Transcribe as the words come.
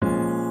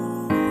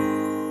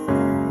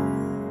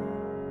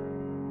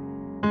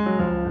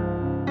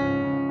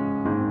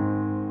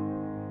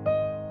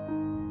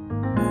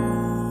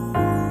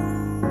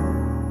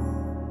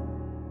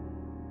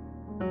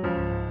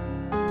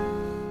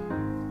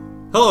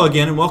Hello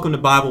again, and welcome to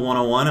Bible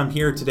 101. I'm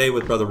here today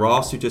with Brother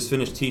Ross, who just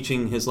finished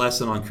teaching his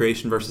lesson on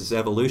creation versus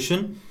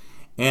evolution.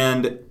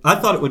 And I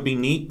thought it would be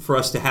neat for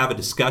us to have a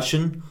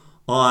discussion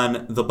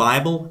on the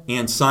Bible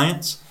and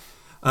science,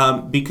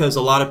 because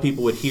a lot of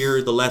people would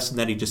hear the lesson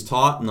that he just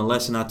taught and the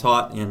lesson I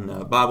taught in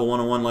Bible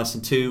 101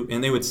 Lesson 2,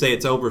 and they would say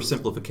it's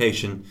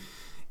oversimplification.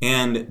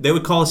 And they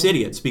would call us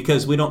idiots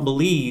because we don't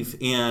believe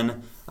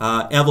in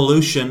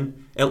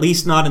evolution, at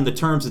least not in the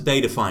terms that they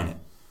define it.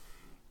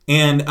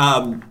 And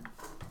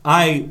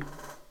I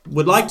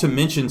would like to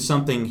mention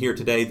something here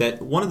today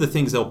that one of the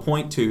things they'll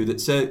point to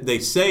that they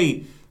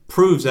say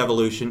proves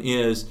evolution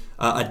is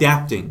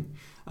adapting.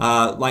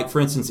 Like, for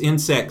instance,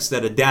 insects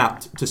that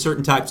adapt to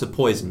certain types of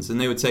poisons.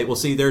 And they would say, well,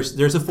 see,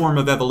 there's a form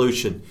of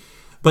evolution.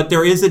 But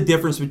there is a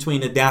difference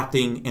between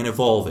adapting and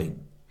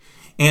evolving.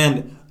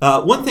 And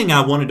one thing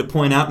I wanted to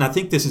point out, and I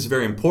think this is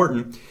very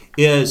important,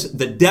 is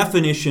the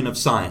definition of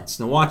science.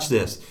 Now watch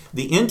this.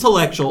 The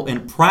intellectual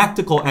and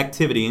practical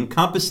activity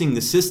encompassing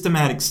the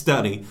systematic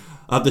study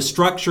of the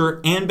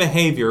structure and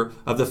behavior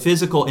of the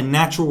physical and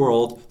natural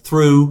world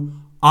through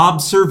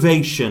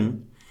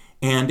observation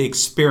and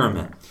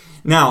experiment.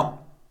 Now,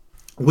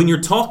 when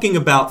you're talking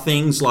about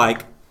things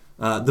like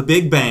the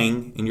Big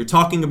Bang, and you're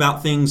talking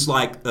about things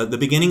like the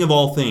beginning of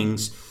all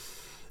things,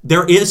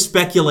 there is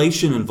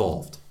speculation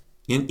involved,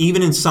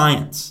 even in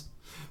science.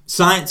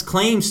 Science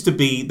claims to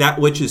be that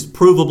which is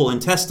provable and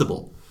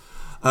testable.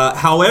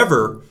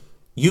 However,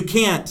 you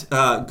can't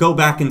go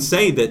back and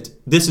say that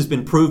this has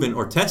been proven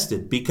or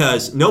tested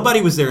because nobody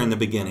was there in the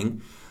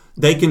beginning.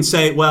 They can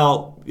say,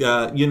 well,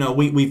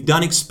 we've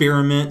done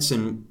experiments,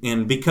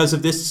 and because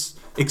of this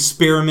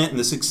experiment and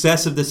the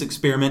success of this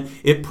experiment,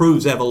 it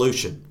proves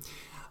evolution.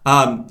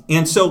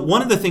 And so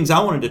one of the things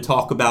I wanted to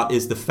talk about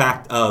is the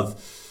fact of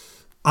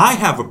I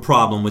have a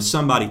problem with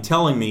somebody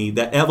telling me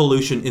that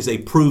evolution is a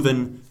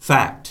proven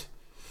fact,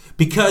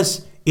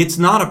 because it's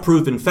not a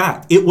proven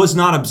fact. It was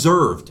not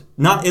observed,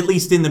 not at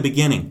least in the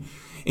beginning.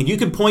 And you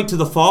can point to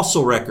the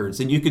fossil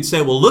records and you could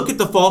say, well, look at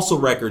the fossil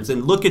records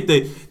and look at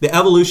the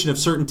evolution of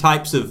certain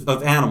types of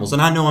animals.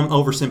 And I know I'm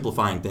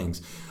oversimplifying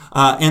things.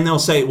 And they'll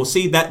say, well,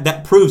 see,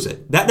 that proves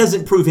it. That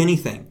doesn't prove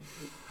anything.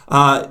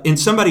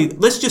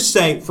 Let's just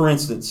say, for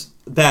instance,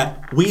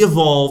 that we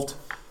evolved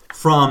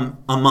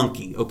from a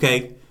monkey,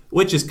 okay?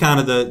 Which is kind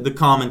of the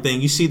common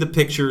thing. You see the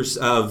pictures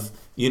of,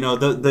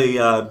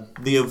 the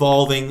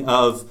evolving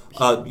of,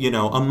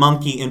 a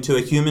monkey into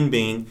a human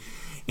being.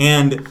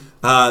 And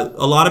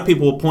a lot of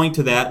people will point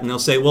to that and they'll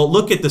say, well,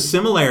 look at the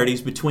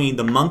similarities between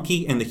the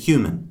monkey and the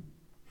human.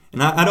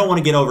 And I don't want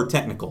to get over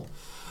technical,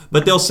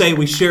 but they'll say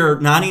we share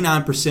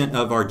 99%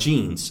 of our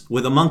genes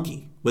with a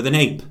monkey, with an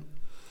ape.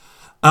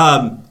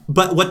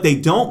 But what they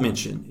don't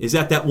mention is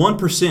that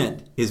 1%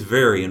 is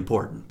very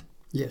important.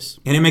 Yes.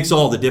 And it makes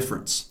all the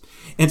difference.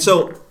 And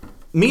so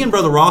me and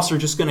Brother Ross are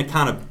just going to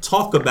kind of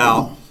talk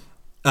about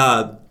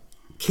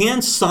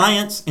can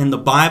science and the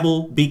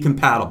Bible be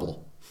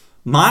compatible?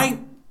 My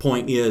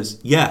point is,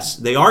 yes,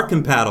 they are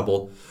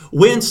compatible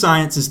when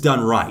science is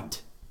done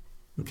right.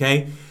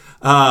 Okay?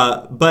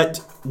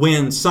 But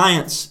when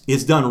science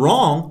is done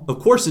wrong, of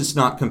course it's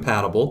not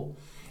compatible.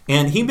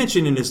 And he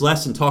mentioned in his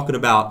lesson talking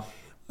about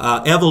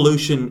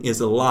evolution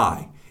is a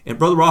lie. And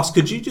Brother Ross,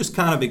 could you just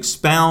kind of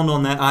expound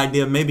on that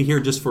idea, maybe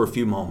here just for a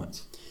few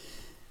moments?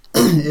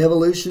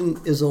 Evolution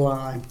is a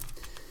lie.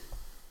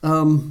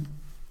 I've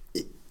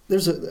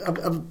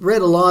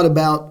read a lot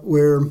about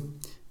where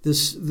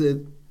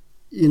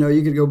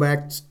you could go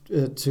back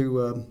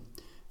to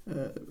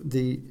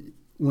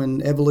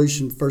when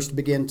evolution first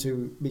began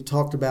to be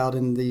talked about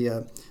in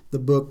the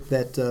book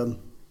that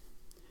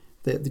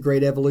the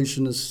great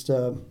evolutionist,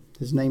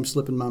 his name's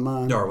slipping my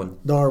mind.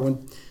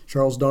 Darwin,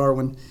 Charles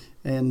Darwin,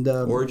 and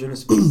Origin of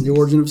Species. The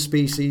Origin of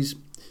Species,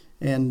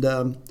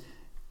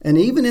 and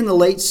even in the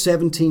late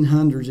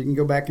 1700s, you can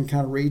go back and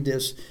kind of read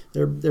this.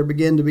 There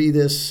began to be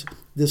this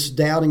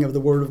doubting of the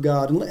Word of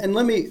God. And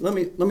let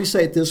me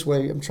say it this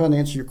way. I'm trying to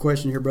answer your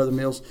question here, Brother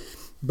Mills.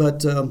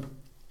 But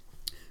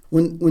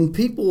when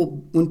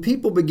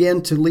people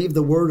began to leave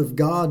the Word of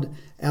God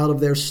out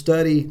of their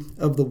study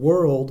of the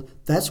world,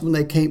 that's when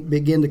they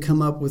begin to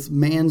come up with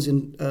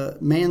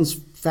man's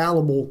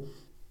fallible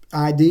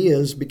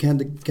ideas began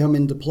to come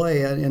into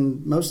play,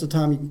 and most of the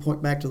time you can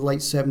point back to the late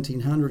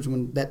 1700s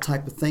when that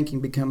type of thinking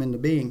became into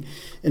being.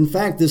 In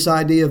fact, this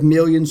idea of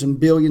millions and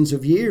billions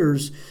of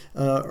years,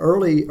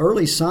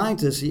 early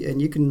scientists, and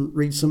you can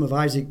read some of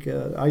Isaac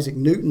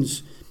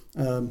Newton's,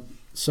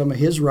 some of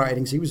his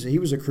writings. He was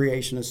a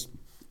creationist,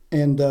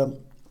 and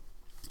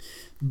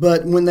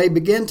but when they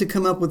began to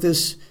come up with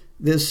this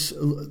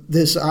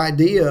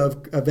idea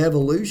of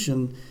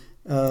evolution,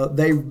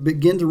 they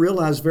begin to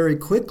realize very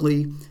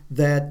quickly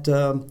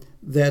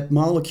that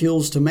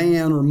molecules to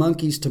man or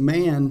monkeys to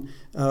man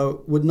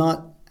would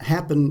not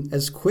happen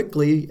as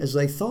quickly as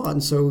they thought,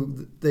 and so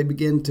they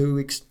begin to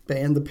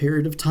expand the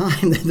period of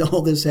time that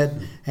all this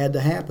had to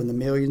happen, the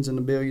millions and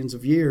the billions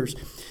of years.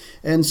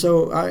 And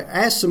so I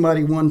asked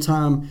somebody one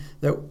time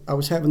that I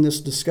was having this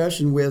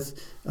discussion with,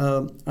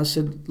 I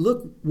said,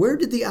 look, where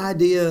did the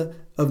idea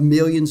of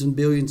millions and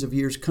billions of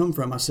years come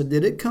from? I said,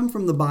 did it come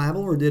from the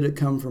Bible or did it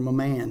come from a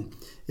man?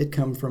 It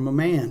comes from a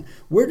man.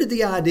 Where did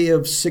the idea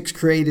of 6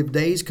 creative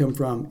days come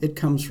from? It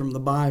comes from the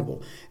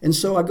Bible. And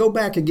so I go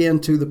back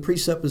again to the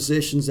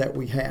presuppositions that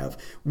we have.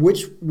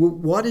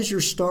 What is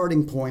your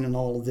starting point in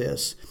all of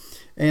this?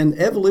 And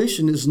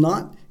evolution is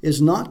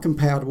not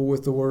compatible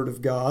with the Word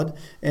of God.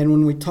 And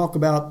when we talk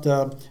about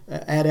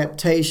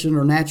adaptation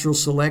or natural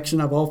selection,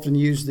 I've often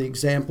used the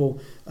example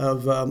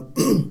of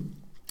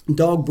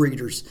dog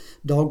breeders.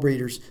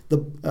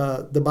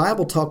 The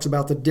Bible talks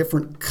about the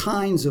different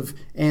kinds of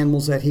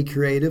animals that He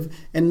created,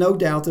 and no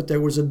doubt that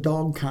there was a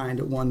dog kind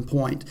at one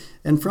point.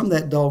 And from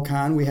that dog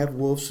kind, we have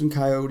wolves and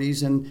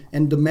coyotes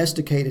and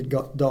domesticated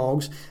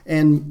dogs.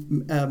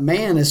 And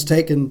man has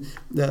taken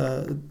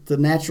the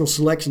natural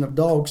selection of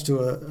dogs to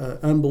an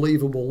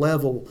unbelievable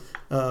level.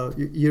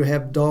 You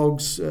have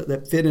dogs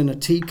that fit in a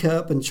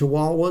teacup and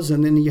Chihuahuas,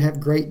 and then you have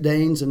Great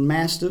Danes and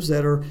Mastiffs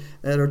that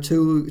are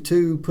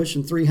two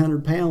pushing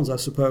 300 pounds, I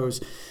suppose.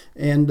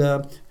 And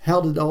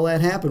how did all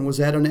that happen? Was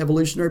that an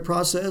evolutionary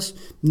process?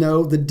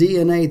 No, the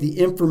DNA, the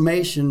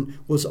information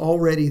was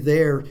already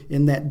there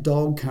in that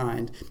dog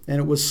kind, and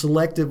it was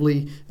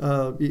selectively,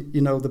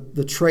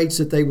 the traits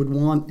that they would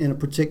want in a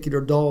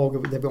particular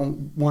dog. They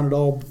wanted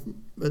all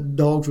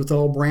dogs with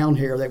all brown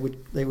hair.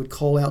 They would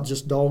call out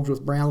just dogs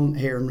with brown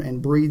hair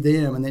and breed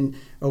them, and then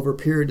over a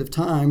period of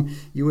time,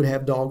 you would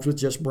have dogs with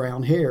just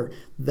brown hair.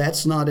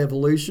 That's not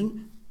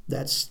evolution.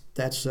 That's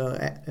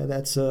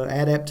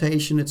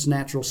adaptation. It's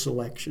natural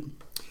selection.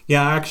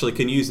 Yeah, I actually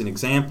can use an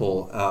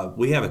example.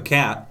 We have a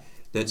cat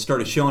that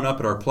started showing up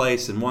at our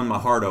place and won my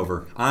heart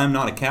over. I'm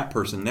not a cat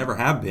person, never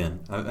have been.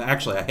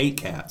 Actually, I hate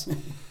cats.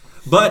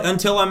 But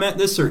until I met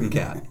this certain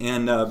cat.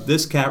 And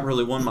this cat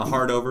really won my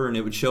heart over, and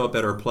it would show up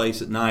at our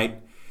place at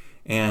night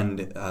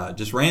and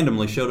just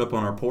randomly showed up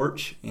on our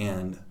porch.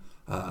 And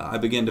I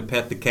began to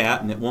pet the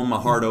cat, and it won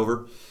my heart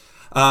over.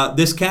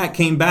 This cat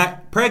came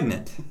back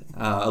pregnant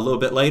a little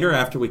bit later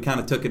after we kind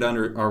of took it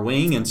under our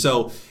wing. And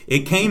so it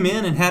came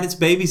in and had its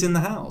babies in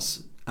the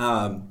house.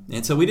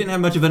 And so we didn't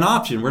have much of an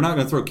option. We're not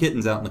going to throw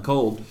kittens out in the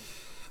cold.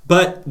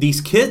 But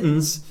these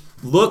kittens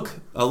look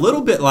a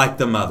little bit like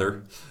the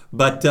mother.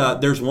 But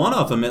there's one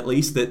of them, at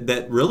least,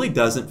 that really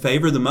doesn't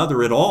favor the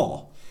mother at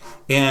all.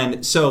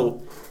 And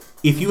so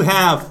if you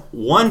have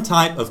one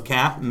type of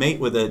cat mate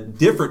with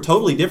a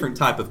totally different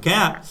type of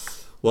cat,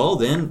 well,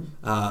 then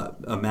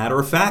a matter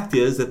of fact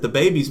is that the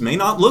babies may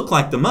not look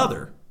like the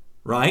mother,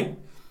 right?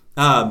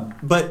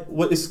 But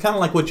it's kind of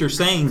like what you're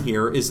saying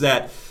here is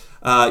that,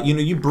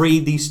 you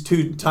breed these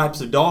two types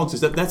of dogs.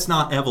 That's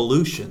not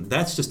evolution.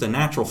 That's just a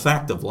natural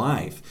fact of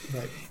life.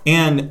 Right.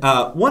 And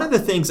one of the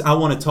things I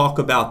want to talk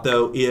about,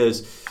 though,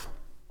 is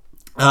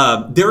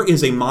there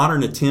is a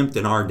modern attempt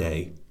in our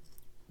day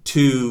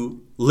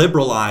to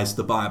liberalize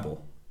the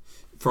Bible,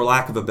 for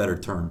lack of a better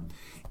term.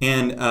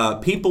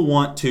 And people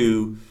want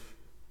to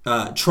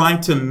try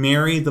to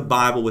marry the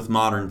Bible with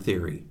modern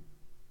theory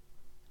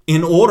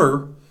in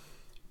order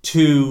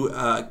to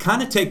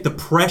kind of take the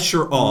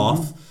pressure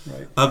off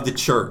of the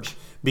church.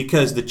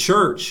 Because the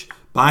church,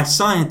 by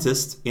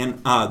scientists,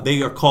 and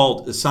they are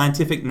called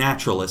scientific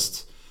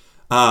naturalists,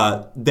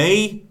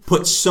 they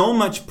put so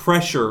much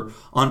pressure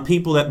on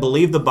people that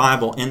believe the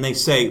Bible, and they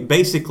say,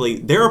 basically,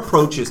 their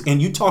approaches,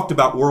 and you talked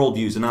about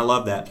worldviews, and I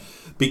love that,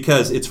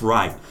 because it's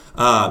right.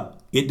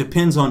 It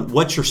depends on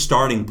what's your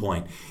starting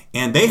point.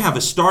 And they have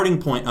a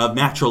starting point of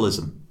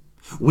naturalism.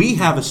 We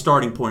have a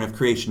starting point of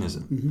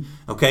creationism.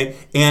 Okay?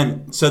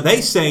 And so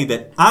they say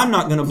that I'm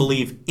not going to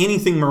believe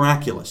anything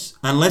miraculous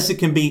unless it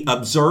can be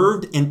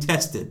observed and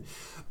tested.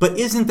 But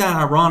isn't that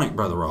ironic,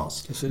 Brother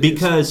Ross? Yes, it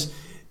because is.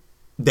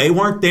 They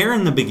weren't there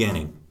in the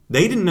beginning.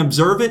 They didn't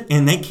observe it,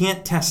 and they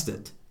can't test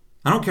it.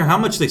 I don't care how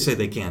much they say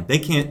they can. They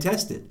can't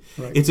test it.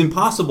 Right. It's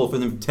impossible for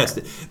them to test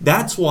it.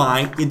 That's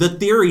why the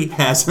theory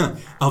has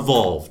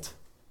evolved.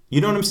 You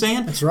know what I'm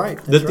saying? That's right.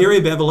 The theory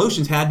of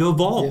evolution's had to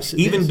evolve. Yes,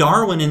 Even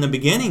Darwin in the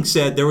beginning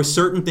said there were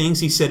certain things.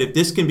 He said, if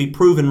this can be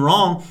proven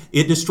wrong,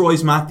 it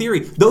destroys my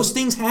theory. Those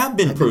things have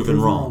been proven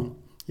wrong.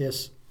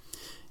 Yes.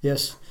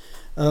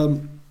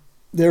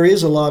 There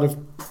is a lot of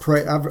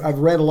I've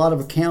read a lot of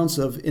accounts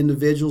of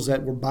individuals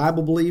that were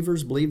Bible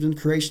believers, believed in the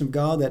creation of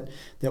God,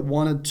 that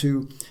wanted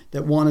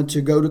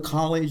to go to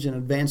college and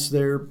advance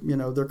their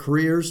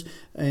careers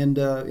and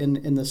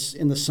in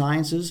the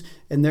sciences,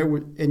 and there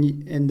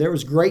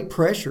was great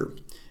pressure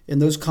in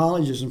those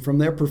colleges and from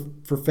their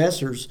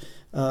professors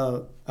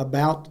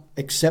about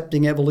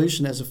accepting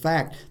evolution as a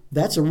fact.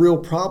 That's a real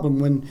problem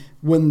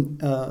when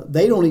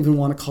they don't even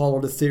want to call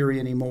it a theory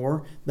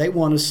anymore. They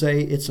want to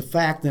say it's a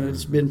fact and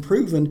it's been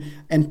proven.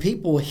 And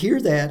people hear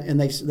that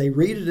and they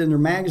read it in their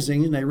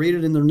magazines and they read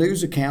it in their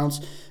news accounts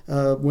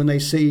when they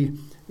see,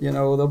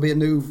 there'll be a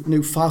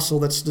new fossil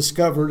that's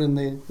discovered, and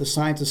the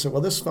scientists say,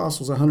 well, this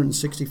fossil's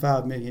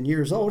 165 million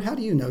years old. How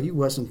do you know? You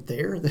wasn't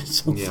there.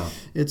 So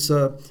it's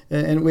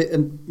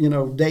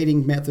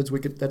dating methods.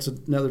 That's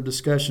another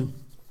discussion.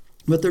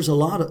 But there's a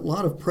lot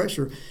of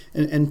pressure,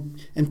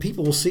 and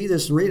people will see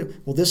this and read it.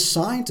 Well, this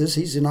scientist,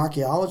 he's an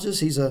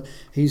archaeologist, he's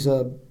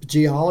a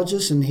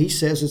geologist, and he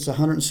says it's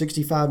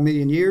 165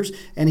 million years,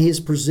 and he is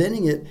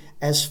presenting it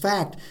as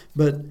fact.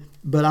 But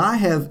I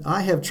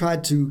have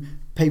tried to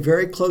pay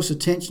very close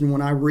attention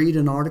when I read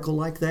an article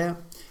like that.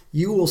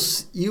 You will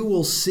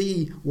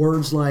see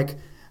words like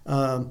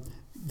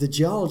the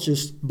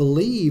geologists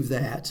believe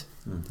that,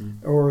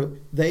 or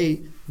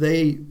they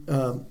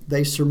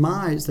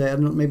surmise that,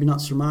 maybe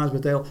not surmise,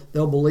 but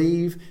they'll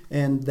believe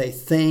and they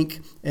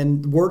think,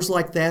 and words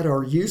like that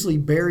are usually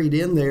buried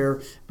in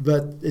there,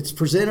 but it's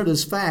presented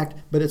as fact,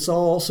 but it's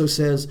also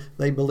says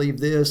they believe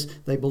this,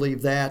 they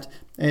believe that.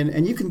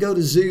 And you can go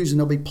to zoos and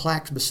there'll be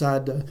plaques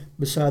beside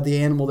the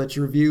animal that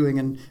you're viewing,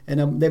 and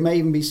there may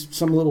even be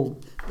some little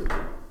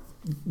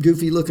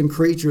goofy looking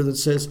creature that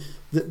says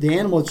the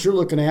animal that you're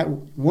looking at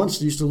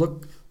once used to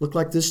look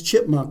like this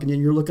chipmunk, and then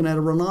you're looking at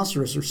a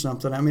rhinoceros or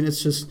something. I mean,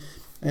 it's just,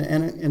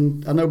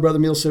 and I know Brother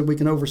Mills said we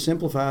can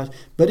oversimplify it,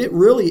 but it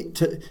really,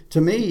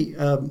 to me,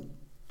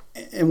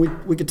 and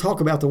we could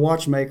talk about the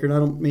watchmaker, and I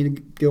don't mean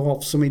to go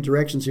off so many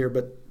directions here,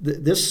 but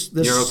this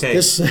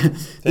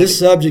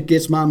subject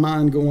gets my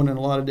mind going in a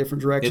lot of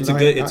different directions.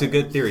 It's a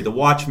good theory. The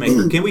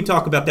watchmaker. Can we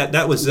talk about that?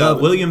 That was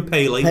William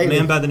Paley, a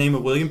man by the name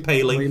of William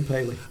Paley. William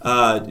Paley.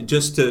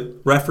 Just to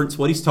reference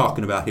what he's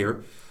talking about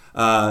here,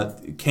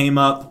 came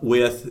up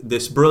with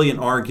this brilliant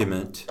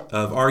argument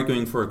of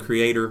arguing for a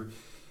creator.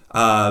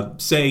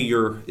 This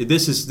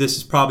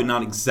is probably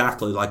not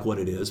exactly like what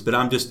it is, but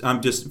I'm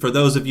just for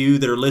those of you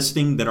that are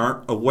listening that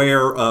aren't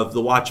aware of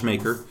the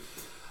watchmaker,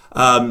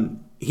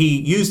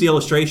 he used the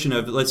illustration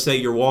of, let's say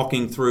you're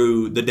walking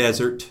through the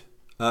desert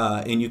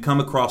and you come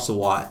across a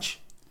watch,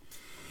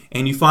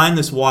 and you find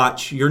this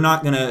watch. You're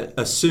not going to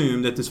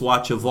assume that this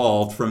watch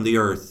evolved from the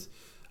earth.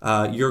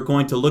 You're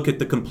going to look at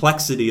the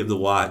complexity of the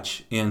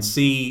watch and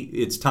see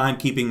its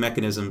timekeeping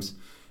mechanisms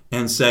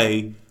and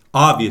say,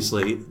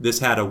 obviously, this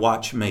had a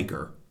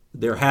watchmaker.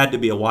 There had to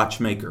be a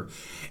watchmaker.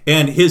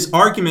 And his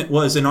argument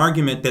was an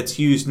argument that's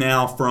used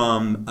now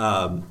from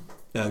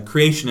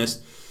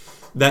creationists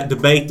that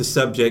debate the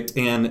subject,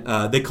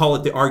 and they call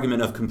it the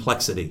argument of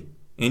complexity.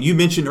 And you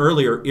mentioned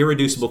earlier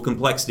irreducible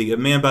complexity. A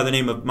man by the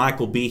name of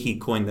Michael Behe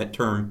coined that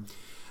term,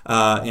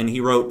 and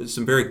he wrote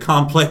some very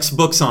complex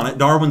books on it.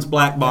 Darwin's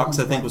Black Box,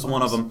 I think, was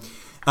one of them.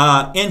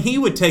 And he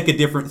would take a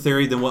different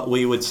theory than what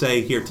we would say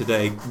here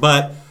today,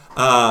 but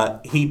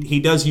he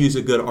does use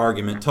a good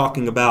argument,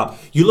 talking about,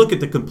 you look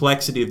at the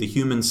complexity of the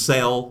human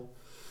cell,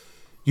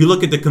 you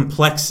look at the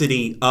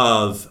complexity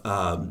of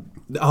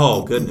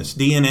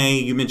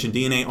DNA. You mentioned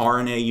DNA,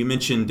 RNA. You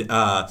mentioned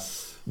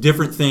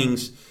different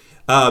things.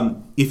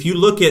 If you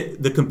look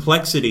at the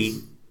complexity,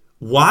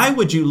 why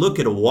would you look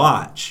at a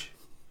watch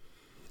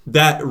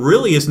that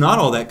really is not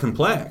all that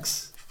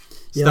complex?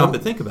 Stop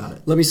and think about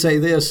it. Let me say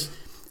this.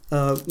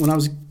 When I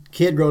was a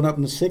kid growing up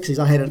in the 60s,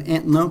 I had an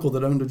aunt and uncle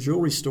that owned a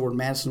jewelry store in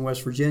Madison,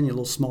 West Virginia, a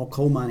little small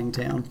coal mining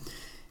town.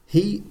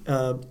 He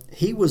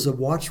was a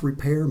watch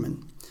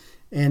repairman,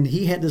 and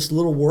he had this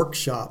little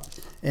workshop.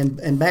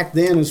 And back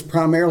then, it was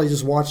primarily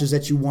just watches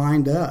that you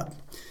wind up.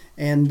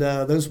 And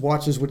those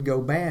watches would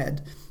go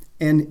bad.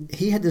 And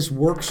he had this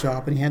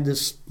workshop, and he had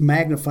this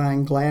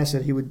magnifying glass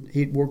that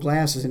he wore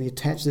glasses, and he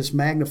attached this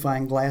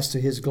magnifying glass to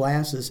his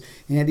glasses.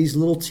 And he had these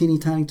little teeny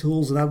tiny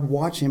tools, and I would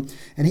watch him,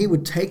 and he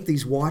would take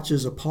these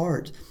watches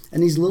apart,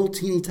 and these little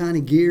teeny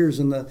tiny gears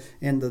and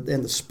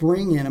the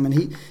spring in them,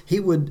 and he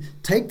would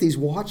take these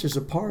watches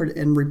apart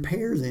and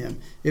repair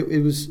them.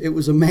 It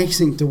was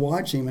amazing to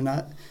watch him,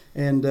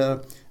 and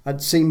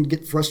I'd see him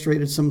get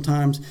frustrated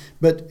sometimes.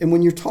 And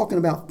when you're talking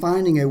about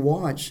finding a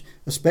watch,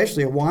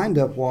 especially a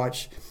wind-up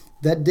watch,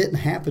 that didn't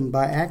happen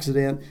by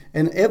accident.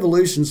 And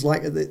evolution's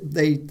like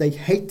they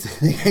hate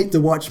the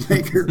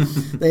watchmaker.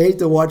 They hate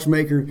the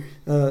watchmaker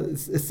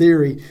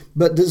theory.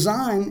 But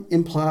design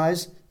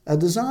implies a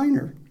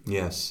designer.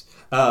 Yes.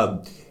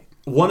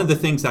 One of the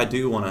things I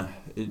do want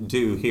to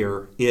do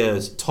here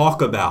is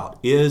talk about,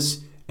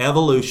 is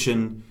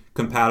evolution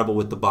compatible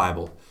with the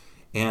Bible?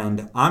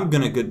 And I'm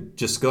going to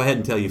just go ahead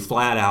and tell you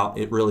flat out,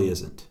 it really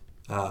isn't.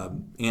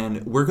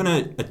 And we're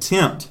going to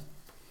attempt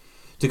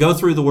to go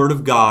through the Word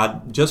of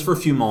God just for a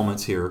few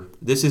moments here.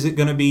 This isn't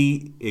going to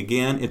be,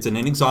 again, it's an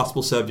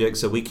inexhaustible subject,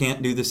 so we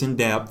can't do this in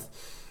depth.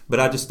 But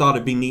I just thought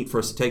it'd be neat for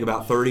us to take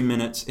about 30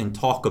 minutes and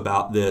talk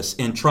about this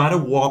and try to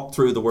walk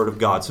through the Word of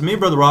God. So me and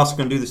Brother Ross are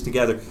going to do this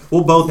together.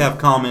 We'll both have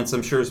comments,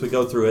 I'm sure, as we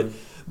go through it.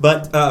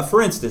 But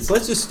for instance,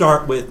 let's just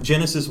start with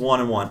Genesis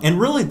 1:1.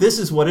 And really, this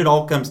is what it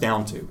all comes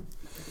down to.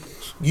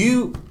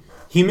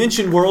 He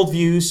mentioned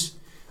worldviews.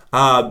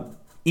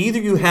 Either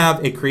you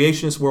have a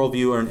creationist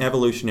worldview or an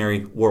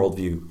evolutionary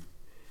worldview.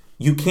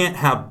 You can't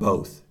have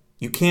both.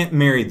 You can't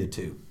marry the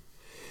two.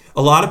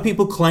 A lot of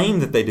people claim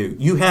that they do.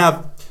 You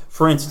have,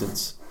 for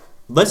instance,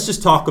 let's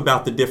just talk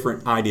about the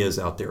different ideas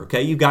out there,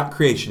 okay? You've got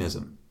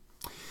creationism.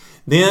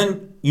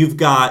 Then you've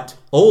got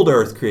old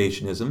earth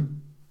creationism.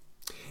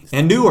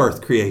 and new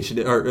Earth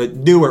creation, or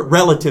newer,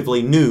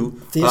 relatively new,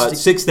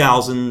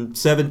 6,000,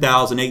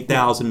 7,000,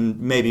 8,000,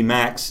 maybe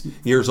max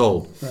years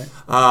old,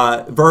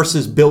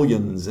 versus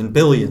billions and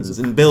billions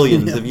and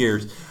billions of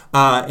years.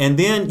 And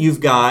then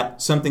you've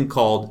got something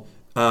called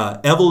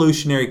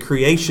evolutionary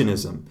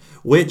creationism,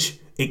 which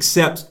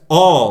accepts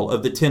all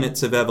of the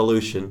tenets of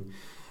evolution,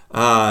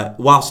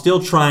 while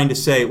still trying to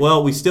say,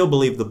 well, we still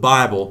believe the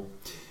Bible,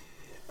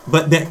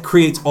 but that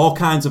creates all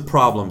kinds of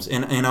problems.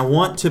 And I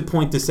want to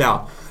point this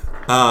out.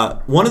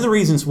 One of the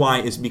reasons why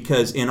is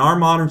because in our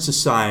modern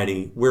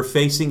society, we're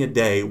facing a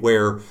day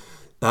where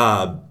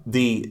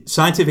the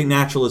scientific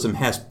naturalism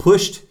has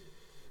pushed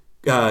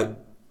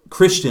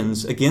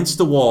Christians against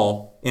the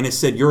wall and has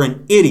said, you're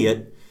an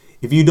idiot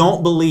if you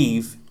don't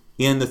believe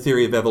in the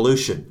theory of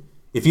evolution.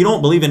 If you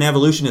don't believe in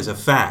evolution as a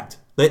fact.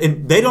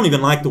 And they don't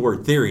even like the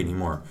word theory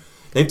anymore.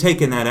 They've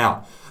taken that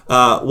out.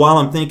 While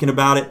I'm thinking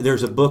about it,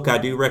 there's a book I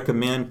do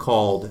recommend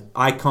called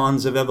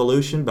Icons of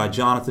Evolution by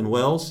Jonathan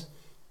Wells.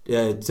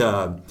 It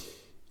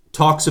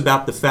talks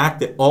about the fact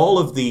that all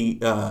of the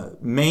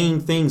main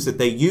things that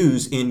they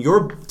use in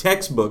your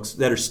textbooks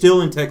that are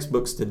still in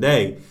textbooks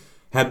today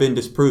have been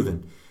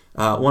disproven.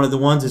 One of the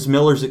ones is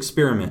Miller's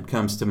experiment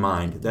comes to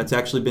mind. That's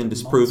actually been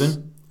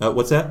disproven.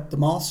 What's that? The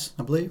moss,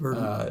 I believe,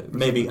 or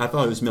maybe I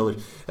thought it was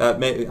Miller's.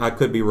 Maybe I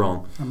could be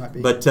wrong. I might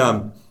be. But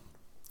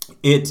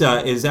it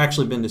has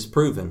actually been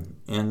disproven,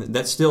 and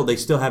they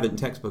still have it in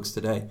textbooks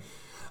today.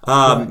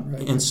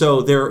 And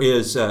so there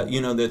is,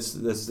 that's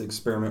the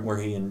experiment where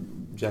he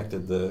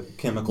injected the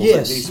chemicals.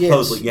 Yes, you know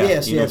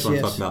what I'm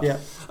talking about. Yeah.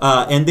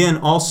 And then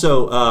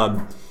also,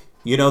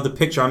 the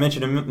picture I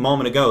mentioned a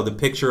moment ago, the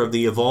picture of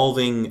the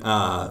evolving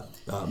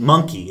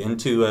monkey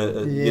into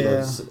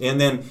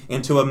and then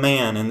into a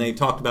man, and they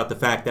talked about the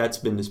fact that's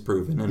been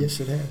disproven. And yes,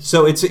 it has.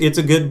 so it's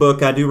a good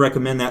book. I do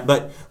recommend that.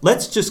 But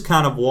let's just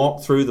kind of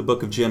walk through the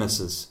book of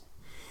Genesis,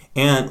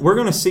 and we're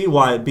going to see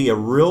why it'd be a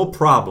real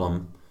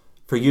problem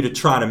for you to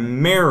try to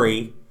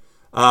marry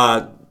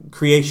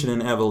creation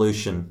and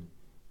evolution,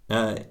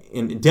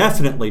 and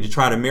definitely to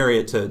try to marry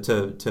it to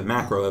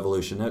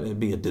macroevolution. That would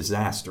be a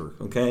disaster.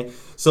 Okay,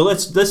 so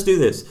let's do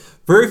this.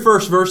 Very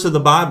first verse of the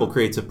Bible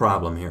creates a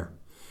problem here.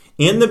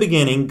 In the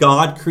beginning,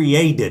 God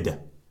created.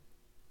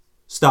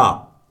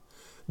 Stop.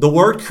 The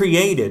word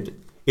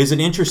created is an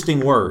interesting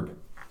word.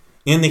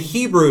 In the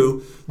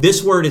Hebrew,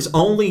 this word is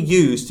only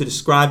used to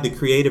describe the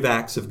creative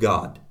acts of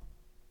God.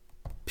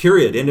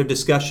 Period. End of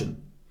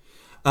discussion.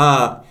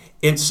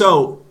 And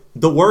so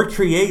the word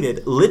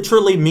created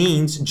literally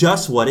means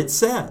just what it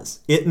says.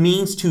 It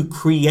means to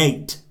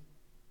create.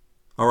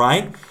 All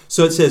right?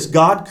 So it says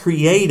God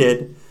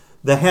created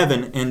the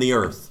heaven and the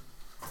earth.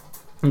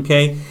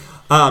 Okay?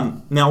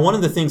 Now, one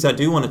of the things I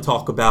do want to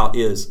talk about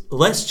is,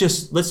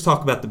 let's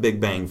talk about the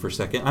Big Bang for a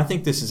second. I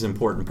think this is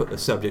important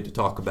subject to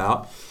talk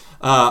about.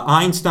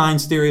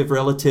 Einstein's theory of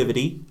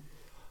relativity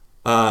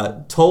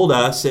told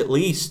us at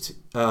least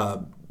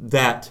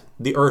that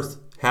the earth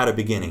had a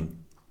beginning.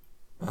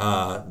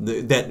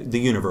 That the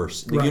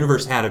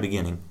universe had a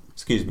beginning.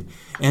 Excuse me.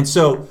 And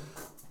so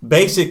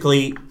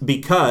basically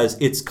because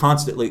it's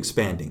constantly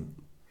expanding.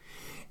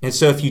 And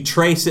so if you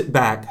trace it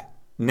back,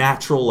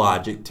 natural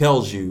logic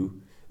tells you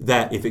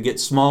that if it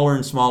gets smaller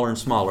and smaller and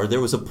smaller, there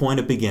was a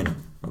point of beginning.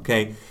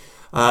 Okay.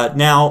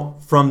 Now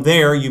from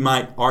there you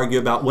might argue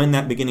about when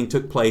that beginning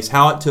took place,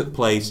 how it took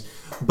place.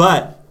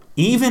 But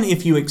even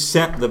if you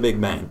accept the Big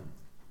Bang,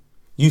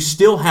 you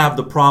still have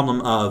the problem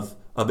of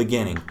a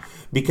beginning.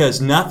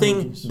 Because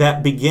nothing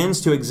that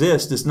begins to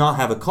exist does not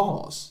have a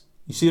cause.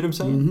 You see what I'm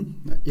saying?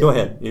 Mm-hmm. Yeah. Go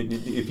ahead.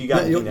 If you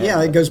got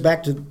it goes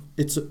back to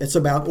it's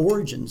about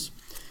origins,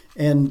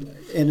 and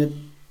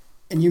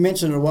you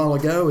mentioned it a while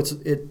ago.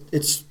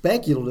 It's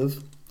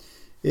speculative,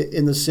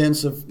 in the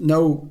sense of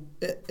no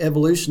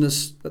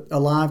evolutionist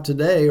alive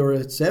today or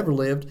it's ever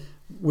lived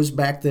was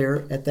back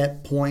there at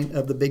that point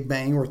of the Big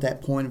Bang or at that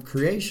point of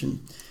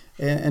creation.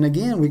 And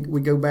again,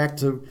 we go back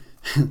to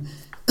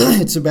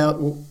it's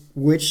about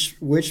which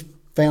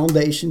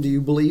foundation do you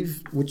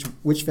believe?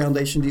 Which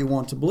foundation do you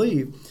want to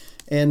believe?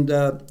 And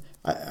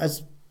I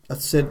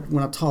said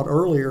when I taught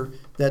earlier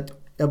that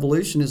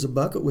evolution is a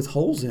bucket with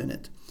holes in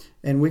it,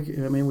 and we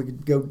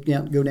could go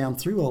down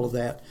through all of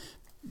that.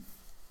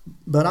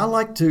 But I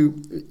like to,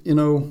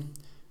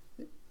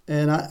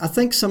 and I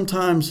think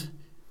sometimes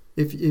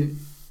if you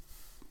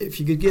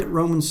could get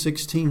Romans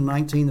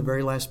 16:19, the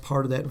very last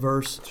part of that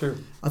verse, sure.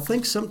 I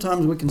think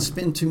sometimes we can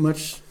spend too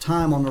much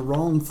time on the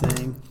wrong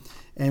thing.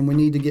 And we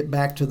need to get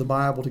back to the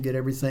Bible to get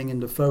everything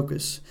into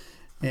focus.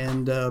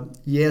 And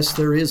yes,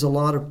 there is a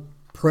lot of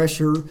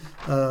pressure.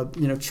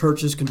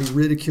 Churches can be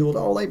ridiculed.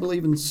 Oh, they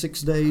believe in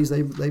 6 days.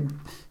 They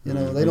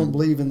don't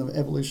believe in the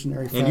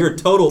evolutionary fact. And you're a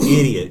total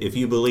idiot if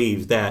you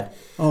believe that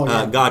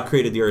God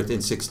created the earth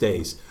in 6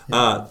 days.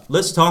 Yeah.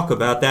 Let's talk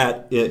about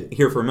that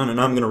here for a minute.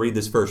 I'm going to read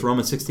this verse,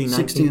 Romans 16:19.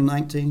 16 and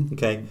 19.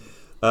 Okay.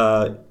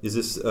 Is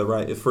this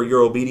right? For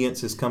your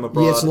obedience has come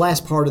abroad. Yeah, it's the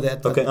last part of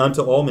that. Okay,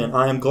 unto all men.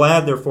 I am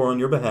glad, therefore, on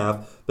your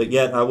behalf, but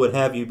yet I would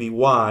have you be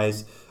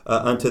wise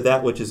unto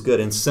that which is good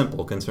and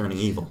simple concerning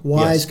evil.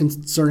 Wise Yes.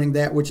 concerning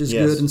that which is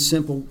Yes. good and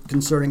simple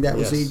concerning that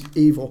which Yes. is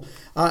evil.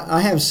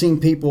 I have seen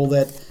people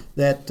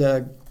that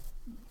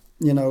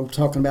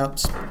talking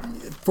about,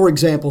 for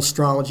example,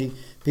 astrology.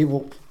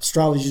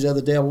 Astrology is of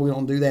the devil. We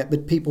don't do that.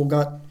 But people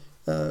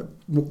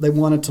they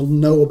wanted to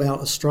know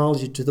about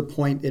astrology to the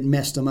point it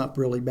messed them up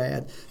really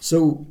bad.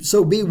 So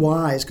be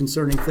wise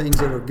concerning things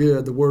that are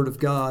good, the Word of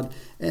God,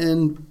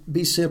 and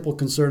be simple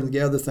concerning the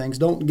other things.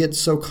 Don't get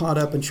so caught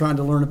up in trying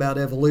to learn about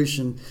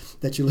evolution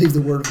that you leave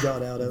the Word of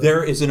God out of it.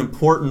 There is an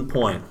important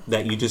point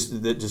that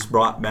just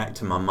brought back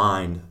to my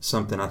mind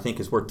something I think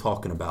is worth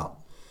talking about.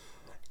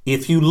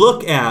 If you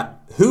look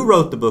at who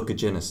wrote the book of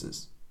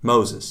Genesis,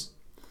 Moses.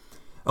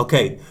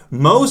 Okay,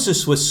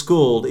 Moses was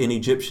schooled in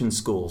Egyptian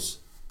schools.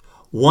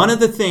 One of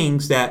the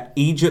things that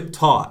Egypt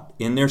taught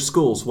in their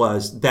schools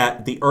was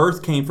that the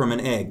earth came from an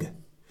egg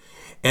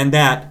and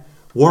that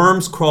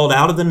worms crawled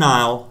out of the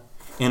Nile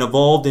and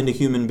evolved into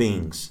human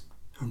beings.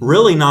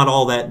 Really not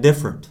all that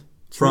different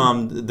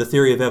from the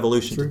theory of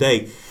evolution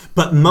today.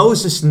 But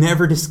Moses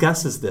never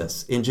discusses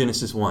this in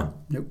Genesis 1.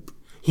 Nope.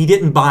 He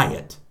didn't buy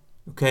it.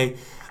 Okay?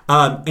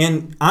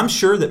 And I'm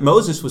sure that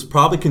Moses was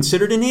probably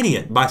considered an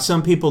idiot by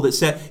some people that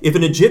said, if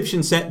an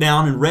Egyptian sat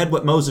down and read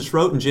what Moses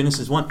wrote in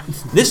Genesis 1,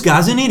 this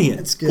guy's an idiot.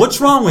 That's good.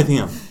 What's wrong with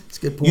him? That's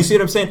a good point. You see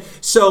what I'm saying?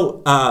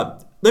 So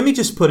let me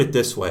just put it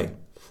this way.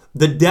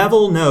 The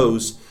devil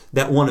knows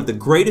that one of the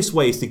greatest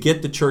ways to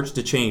get the church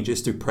to change is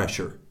through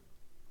pressure.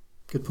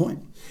 Good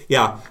point.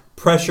 Yeah,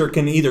 pressure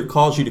can either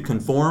cause you to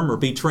conform or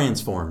be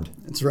transformed.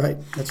 That's right.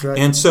 That's right.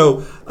 And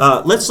so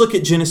let's look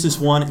at Genesis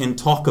 1 and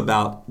talk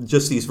about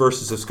just these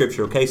verses of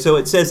Scripture, okay? So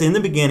it says, in the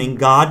beginning,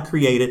 God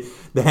created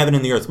the heaven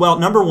and the earth. Well,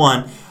 number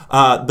one,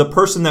 the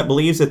person that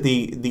believes that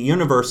the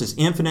universe is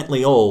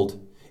infinitely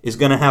old is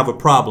going to have a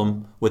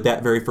problem with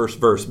that very first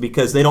verse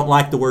because they don't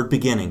like the word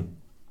beginning.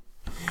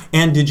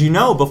 And did you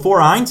know,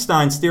 before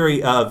Einstein's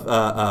theory of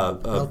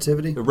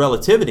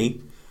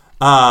relativity,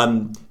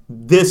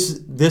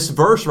 this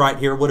verse right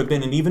here would have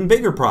been an even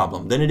bigger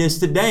problem than it is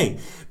today,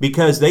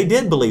 because they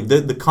did believe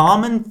that the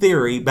common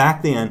theory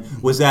back then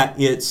was that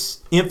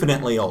it's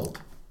infinitely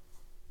old.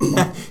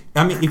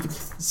 I mean,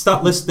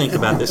 let's think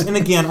about this. And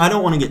again, I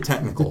don't want to get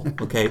technical,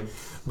 okay?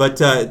 But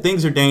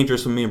things are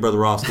dangerous when me and Brother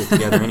Ross get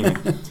together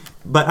anyway.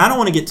 But I don't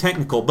want to get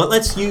technical, but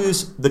let's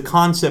use the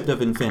concept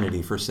of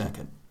infinity for a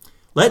second.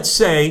 Let's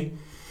say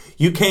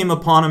you came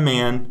upon a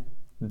man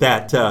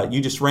that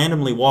you just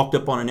randomly walked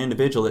up on an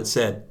individual that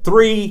said,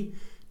 3,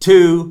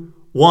 2,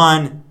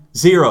 1,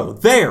 0.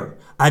 There,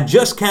 I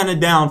just counted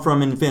down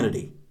from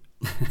infinity.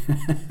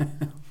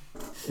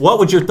 What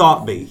would your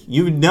thought be?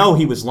 You would know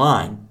he was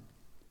lying.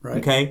 Right.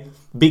 Okay?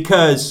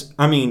 Because,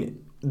 I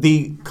mean,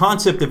 the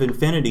concept of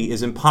infinity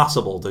is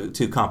impossible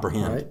to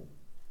comprehend. Right.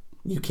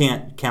 You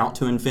can't count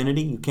to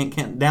infinity. You can't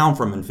count down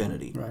from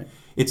infinity. Right.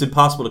 It's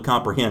impossible to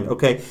comprehend.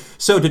 Okay?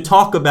 So to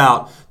talk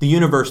about the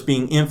universe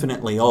being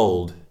infinitely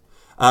old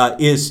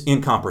is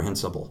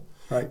incomprehensible.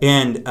 Right.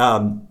 And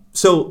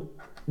so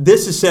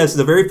this says,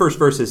 the very first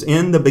verse is,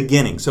 in the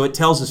beginning. So it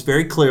tells us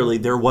very clearly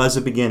there was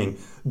a beginning.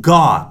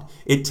 God.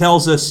 It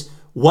tells us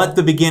what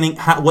the beginning,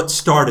 what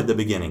started the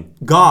beginning.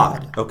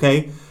 God.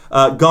 Okay?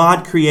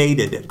 God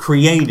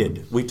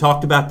created. We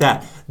talked about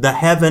that. The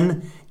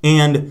heaven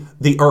and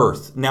the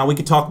earth. Now we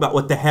could talk about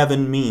what the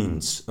heaven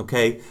means.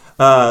 Okay?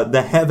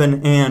 The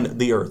heaven and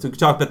the earth. We could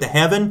talk about the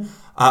heaven.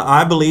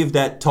 I believe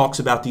that talks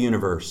about the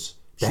universe.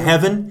 The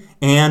heaven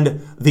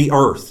and the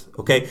earth,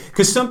 okay?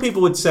 Because some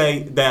people would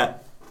say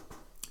that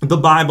the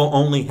Bible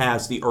only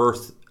has the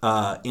earth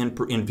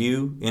in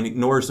view and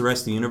ignores the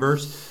rest of the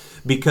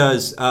universe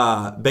because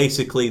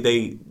basically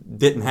they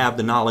didn't have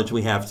the knowledge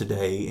we have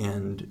today,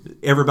 and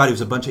everybody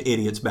was a bunch of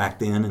idiots back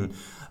then. And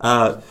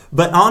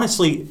but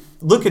honestly,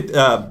 look at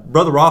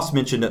Brother Ross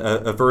mentioned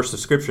a verse of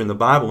Scripture in the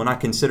Bible. When I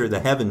consider the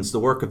heavens the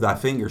work of thy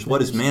fingers,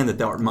 what is man that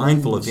thou art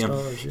mindful of him?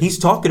 Stars, yeah. He's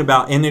talking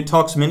about, and it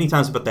talks many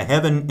times about the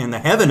heaven and the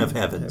heaven of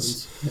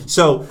heavens.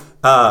 So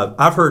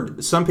I've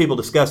heard some people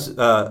discuss,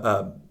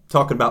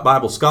 talking about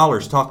Bible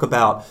scholars, talk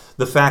about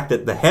the fact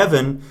that the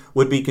heaven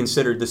would be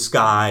considered the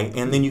sky,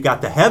 and then you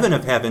got the heaven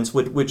of heavens,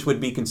 which would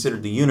be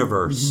considered the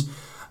universe.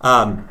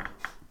 Mm-hmm.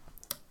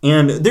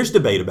 And there's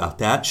debate about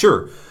that,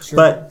 sure.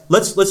 But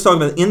let's talk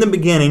about it. In the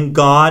beginning,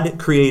 God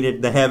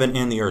created the heaven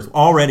and the earth.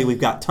 Already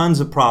we've got tons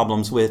of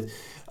problems with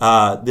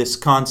this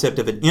concept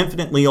of an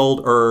infinitely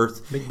old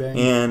earth. Big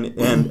Bang.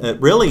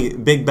 And really,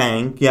 Big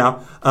Bang,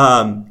 yeah.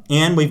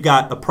 And we've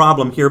got a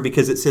problem here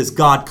because it says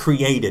God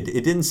created.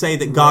 It didn't say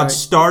that God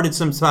started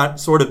some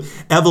sort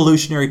of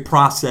evolutionary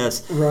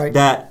process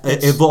that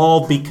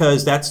evolved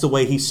because that's the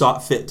way he saw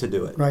fit to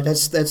do it. Right,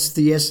 that's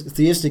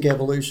theistic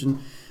evolution,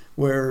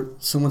 where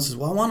someone says,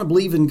 well, I want to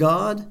believe in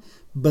God,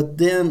 but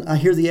then I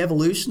hear the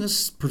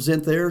evolutionists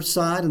present their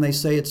side and they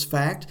say it's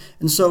fact.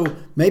 And so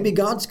maybe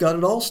God's got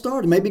it all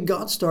started. Maybe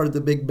God started the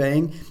Big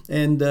Bang,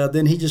 and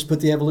then he just put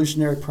the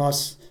evolutionary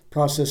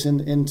process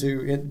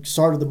into it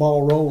started the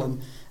ball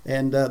rolling,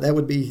 and that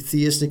would be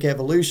theistic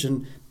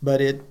evolution,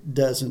 but it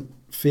doesn't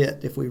fit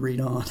if we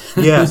read on.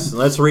 Yes,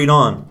 let's read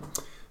on.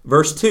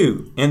 Verse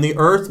 2, and the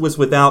earth was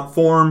without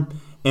form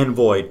and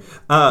void.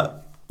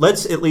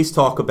 Let's at least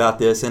talk about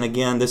this. And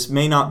again, this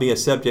may not be a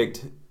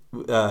subject,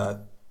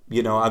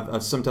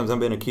 sometimes I've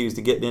been accused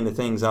of getting into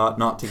things I ought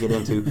not to get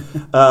into.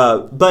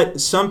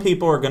 But some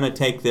people are going to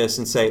take this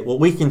and say, well,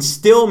 we can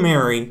still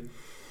marry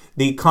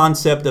the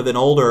concept of an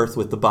old earth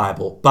with the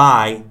Bible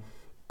by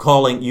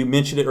calling, you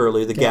mentioned it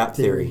earlier, the gap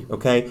theory.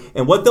 Okay?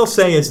 And what they'll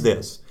say is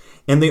this,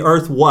 and the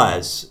earth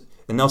was,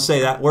 and they'll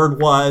say that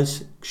word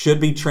was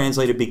should be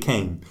translated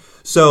became.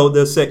 So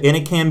they'll say, and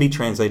it can be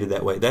translated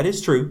that way. That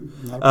is true.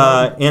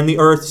 And the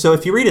earth, so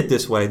if you read it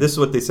this way, this is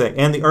what they say,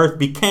 and the earth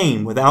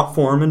became without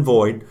form and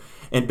void,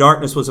 and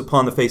darkness was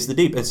upon the face of the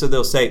deep. And so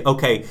they'll say,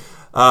 okay,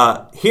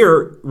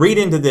 here, read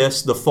into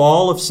this, the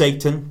fall of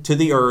Satan to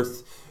the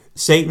earth.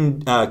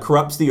 Satan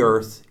corrupts the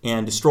earth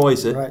and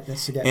destroys it. Right,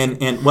 that's the gap.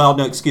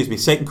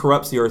 Satan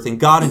corrupts the earth, and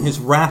God in his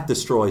wrath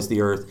destroys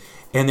the earth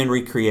and then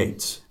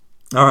recreates.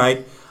 All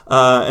right.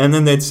 And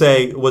then they'd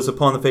say, was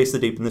upon the face of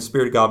the deep, and the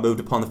Spirit of God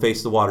moved upon the face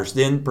of the waters,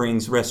 then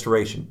brings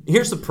restoration.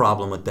 Here's the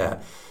problem with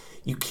that.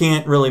 You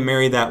can't really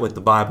marry that with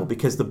the Bible,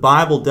 because the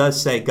Bible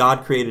does say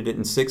God created it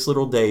in 6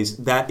 literal days.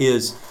 That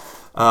is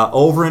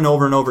over and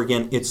over and over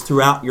again. It's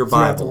throughout your Bible.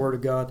 Throughout the Word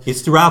of God.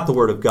 It's throughout the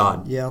Word of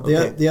God. Yeah.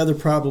 The other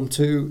problem,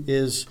 too,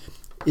 is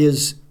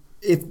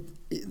if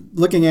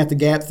looking at the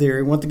gap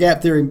theory, what the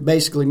gap theory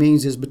basically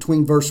means is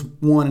between verse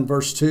 1 and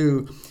verse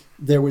 2,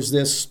 there was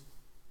this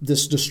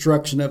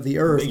destruction of the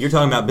earth. You're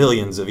talking about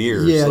billions of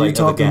years. Yeah, you're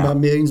talking about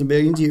millions and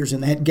billions of years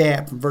in that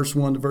gap from verse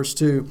 1 to verse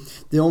 2.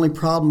 The only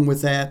problem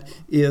with that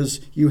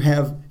is you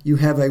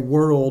have a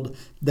world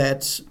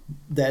that's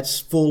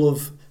full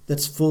of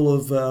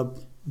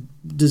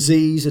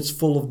disease, it's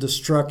full of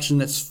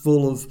destruction, it's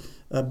full of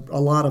a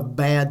lot of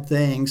bad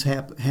things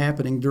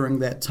happening during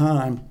that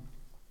time.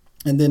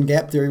 And then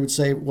gap theory would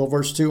say, well,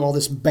 verse 2, all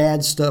this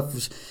bad stuff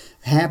was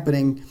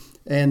happening,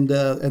 and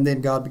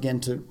then God began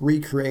to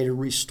recreate or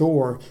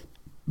restore.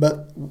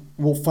 But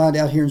we'll find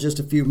out here in just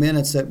a few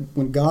minutes that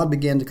when God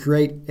began to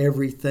create,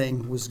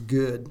 everything was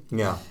good.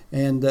 Yeah,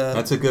 and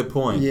that's a good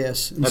point.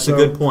 Yes, that's a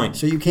good point.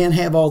 So you can't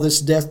have all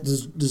this death,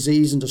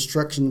 disease, and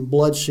destruction and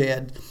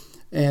bloodshed,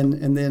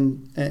 and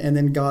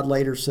then God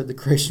later said the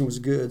creation was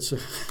good. So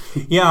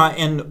yeah,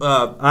 and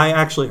I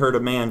actually heard a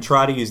man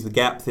try to use the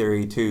gap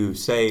theory to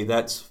say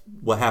that's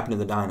what happened to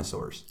the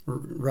dinosaurs.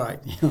 Right.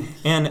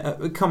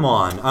 And come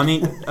on. I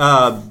mean,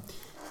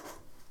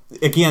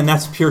 again,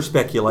 that's pure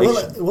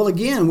speculation. Well,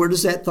 again, where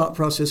does that thought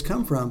process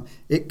come from?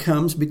 It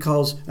comes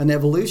because an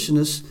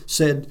evolutionist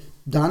said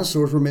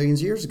dinosaurs were millions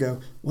of years ago.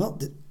 Well,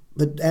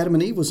 but Adam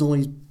and Eve was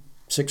only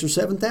 6,000 or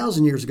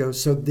 7,000 years ago.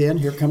 So then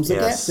here comes the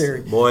gap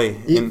theory. Boy,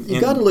 you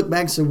got to look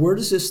back and say, where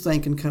does this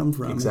thinking come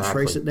from? Exactly. And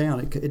trace it down.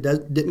 It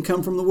didn't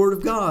come from the Word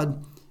of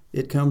God.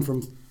 It come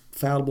from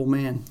fallible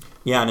man.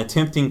 Yeah, and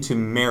attempting to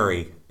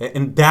marry,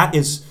 and that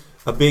is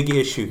a big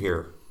issue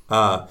here.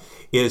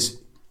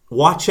 Is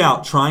watch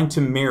out trying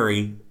to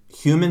marry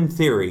human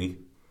theory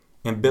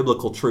and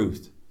biblical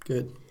truth.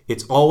 Good.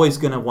 It's always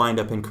going to wind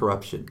up in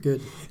corruption.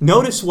 Good.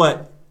 Notice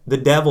what the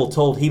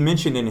devil he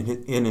mentioned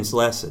in his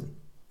lesson.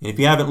 And if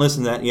you haven't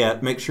listened to that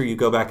yet, make sure you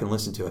go back and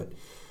listen to it.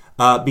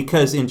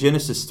 Because in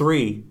Genesis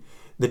 3,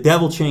 the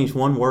devil changed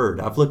one word.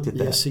 I've looked at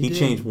that. Yes, he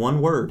changed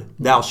one word.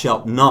 Thou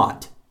shalt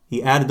not.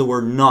 He added the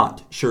word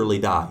not surely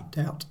die.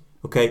 Doubt.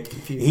 Okay?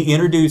 Confusion. He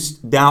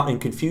introduced doubt and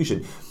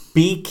confusion.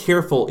 Be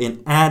careful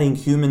in adding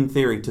human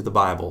theory to the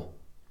Bible.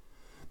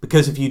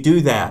 Because if you do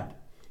that,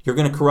 you're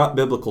going to corrupt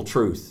biblical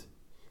truth.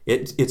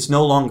 It's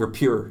no longer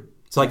pure.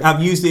 It's like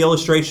I've used the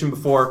illustration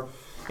before,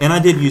 and I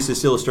did use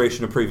this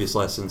illustration in a previous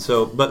lesson.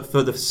 But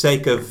for the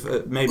sake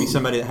of maybe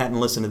somebody that hadn't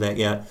listened to that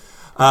yet,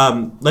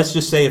 let's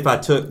just say if I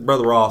took,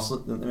 Brother Ross,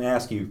 let me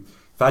ask you,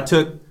 if I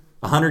took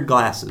 100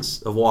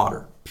 glasses of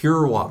water,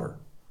 pure water,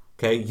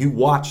 okay, you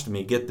watched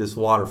me get this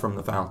water from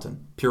the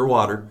fountain, pure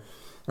water.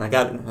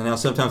 And now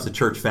sometimes the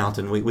church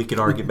fountain, we could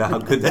argue about how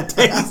good that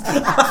tastes.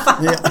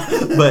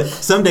 Yeah. But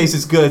some days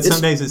it's good,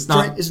 some days it's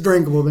not. It's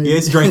drinkable, baby. Yeah,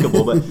 it's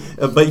drinkable.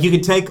 But you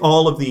can take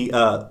all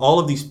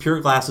of these pure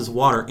glasses of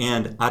water,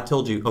 and I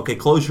told you, okay,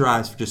 close your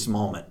eyes for just a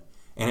moment.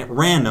 And at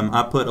random,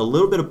 I put a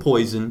little bit of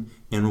poison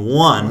in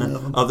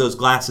one of those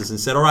glasses and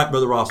said, all right,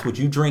 Brother Ross, would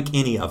you drink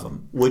any of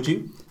them? Would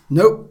you?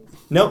 Nope.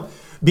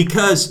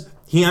 Because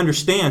he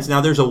understands,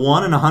 now there's a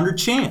 1 in 100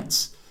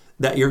 chance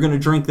that you're going to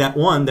drink that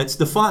one that's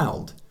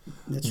defiled.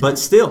 That's right. But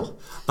still,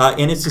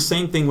 and it's the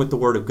same thing with the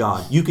Word of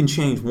God. You can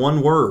change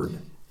one word,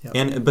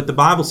 but the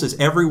Bible says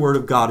every word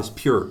of God is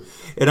pure.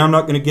 And I'm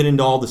not going to get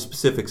into all the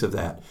specifics of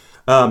that.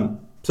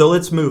 So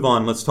let's move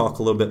on. Let's talk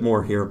a little bit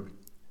more here.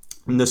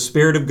 And the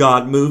Spirit of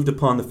God moved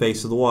upon the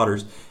face of the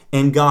waters,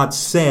 and God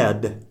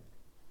said,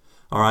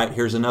 all right,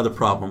 here's another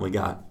problem we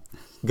got.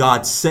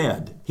 God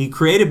said. He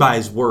created by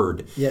His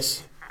Word.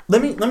 Yes.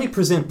 Let me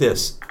present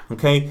this,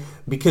 okay?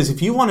 Because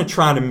if you want to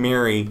try to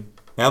marry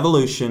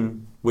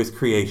evolution with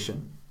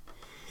creation,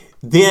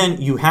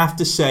 then you have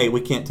to say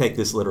we can't take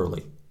this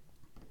literally.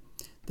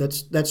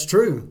 That's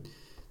true.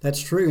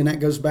 That's true, and that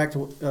goes back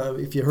to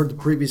if you heard the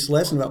previous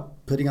lesson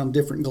about putting on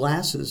different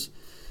glasses.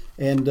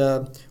 And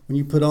when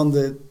you put on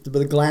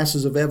the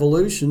glasses of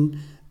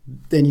evolution,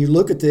 then you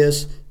look at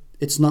this,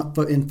 it's not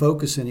in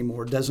focus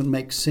anymore. It doesn't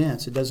make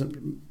sense. It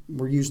doesn't.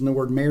 We're using the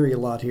word Mary a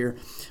lot here.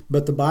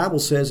 But the Bible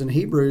says in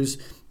Hebrews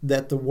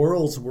that the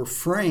worlds were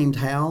framed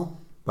how?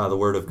 By the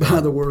Word of God.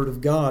 By the Word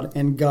of God.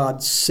 And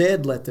God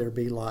said, let there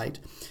be light.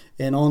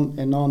 And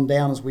on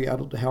down as I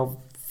don't know how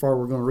far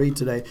we're going to read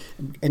today.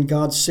 And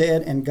God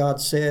said, and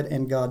God said,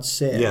 and God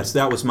said. Yes,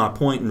 that was my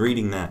point in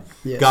reading that.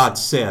 Yes. God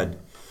said.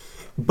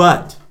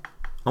 But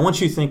I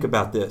want you to think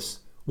about this.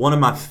 One of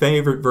my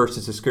favorite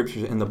verses of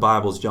Scripture in the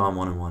Bible is John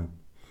 1:1.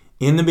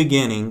 In the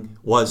beginning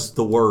was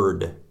the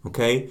Word.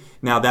 Okay?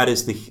 Now that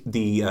is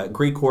the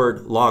Greek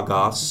word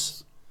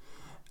logos.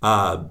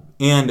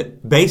 And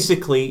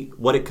basically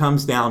what it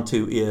comes down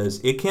to is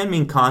it can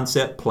mean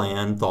concept,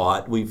 plan,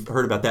 thought. We've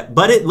heard about that.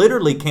 But it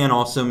literally can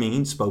also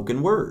mean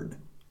spoken word,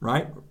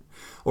 right?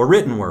 Or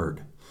written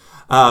word.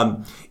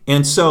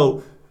 And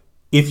so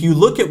if you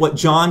look at what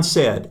John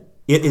said,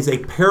 it is a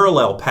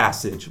parallel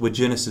passage with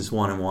Genesis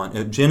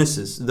 1:1.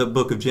 Genesis, the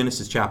book of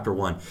Genesis chapter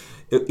 1.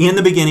 In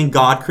the beginning,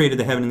 God created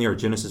the heaven and the earth,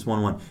 Genesis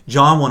 1:1.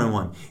 John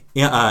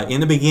 1:1.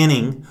 In the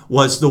beginning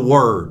was the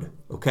Word.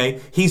 Okay,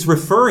 he's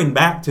referring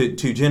back to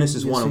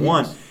Genesis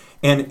 1:1,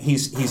 and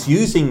he's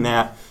using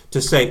that to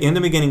say, in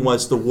the beginning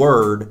was the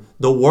Word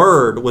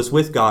was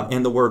with God,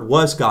 and the Word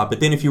was God.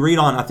 But then if you read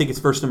on, I think it's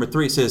verse number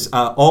 3, it says,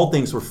 all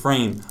things were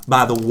framed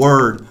by the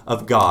Word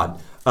of God.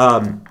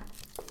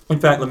 In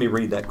fact, let me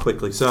read that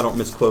quickly so I don't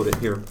misquote it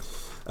here.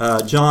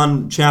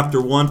 John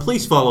chapter 1,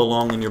 please follow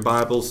along in your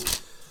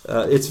Bibles.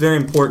 It's very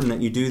important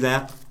that you do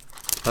that.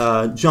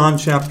 John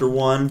chapter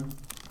 1.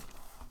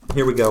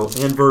 Here we go,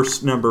 in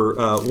verse number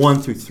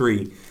 1 through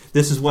 3.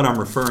 This is what I'm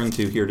referring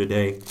to here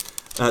today.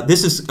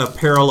 This is a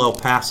parallel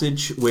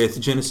passage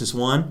with Genesis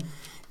 1.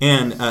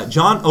 And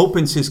John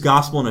opens his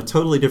gospel in a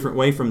totally different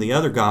way from the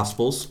other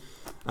gospels,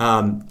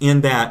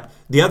 in that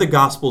the other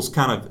gospels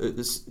kind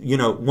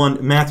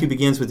of, Matthew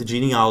begins with the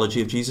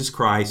genealogy of Jesus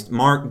Christ.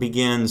 Mark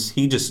begins,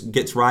 he just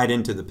gets right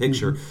into the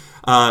picture.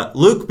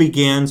 Luke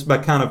begins by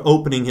kind of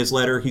opening his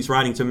letter. He's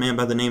writing to a man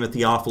by the name of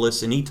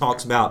Theophilus, and he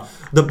talks about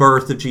the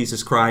birth of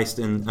Jesus Christ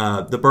and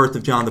the birth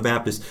of John the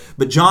Baptist.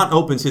 But John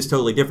opens his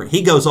totally different.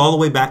 He goes all the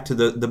way back to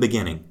the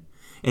beginning.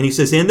 And he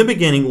says, in the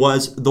beginning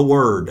was the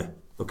Word.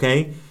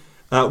 Okay?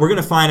 We're going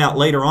to find out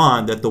later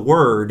on that the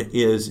Word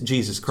is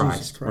Jesus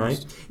Christ.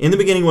 Right? In the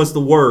beginning was the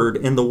Word,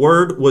 and the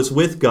Word was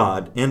with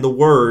God, and the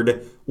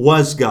Word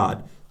was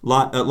God. A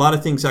lot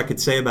of things I could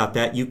say about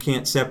that. You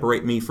can't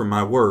separate me from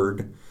my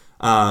Word.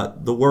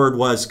 The Word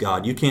was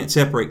God. You can't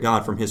separate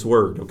God from His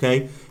Word,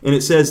 okay? And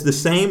it says, the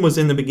same was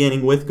in the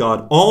beginning with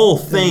God. All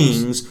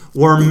things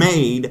were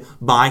made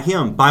by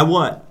Him. By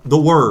what? The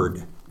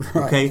Word,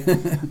 okay?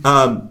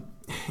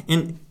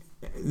 And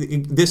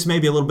this may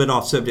be a little bit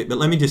off subject, but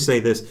let me just say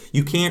this.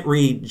 You can't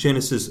read John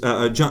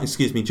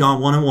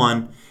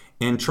 1:1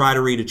 and try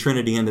to read a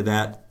Trinity into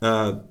that.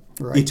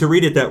 Right. To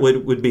read it that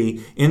would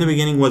be, in the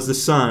beginning was the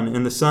Son,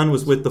 and the Son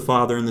was with the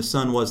Father, and the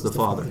Son was the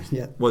Father.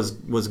 Yeah.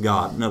 Was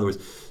God, in other words.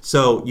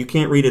 So you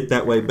can't read it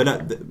that way,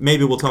 but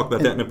maybe we'll talk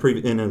about that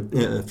in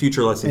a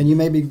future lesson. And you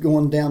may be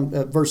going down,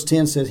 verse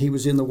 10 says he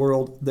was in the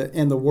world,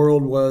 and the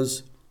world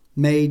was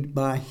made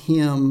by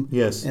him,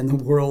 yes, and the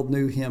world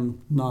knew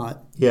him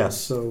not. Yes.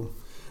 So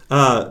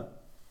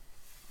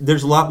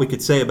there's a lot we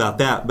could say about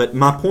that, but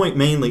my point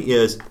mainly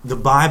is the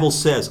Bible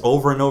says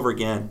over and over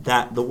again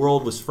that the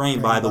world was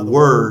framed by the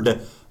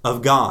Word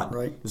of God.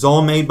 Right. It was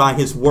all made by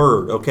His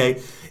Word,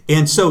 okay?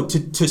 And so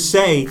to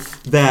say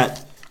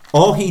that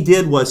all He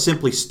did was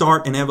simply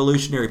start an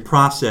evolutionary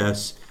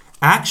process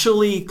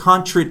actually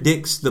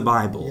contradicts the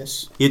Bible.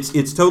 Yes.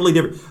 It's totally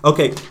different.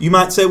 Okay, you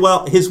might say,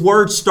 well, His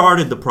Word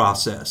started the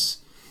process,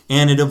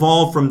 and it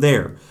evolved from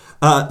there.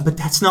 But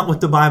that's not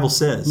what the Bible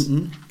says.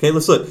 Mm-hmm. Okay,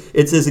 let's look.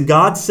 It says, and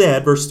God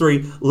said, verse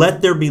 3,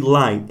 let there be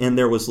light, and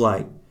there was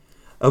light.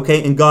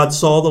 Okay, and God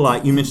saw the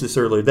light, you mentioned this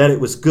earlier, that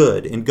it was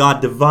good. And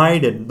God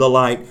divided the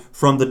light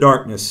from the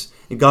darkness.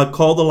 And God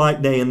called the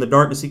light day, and the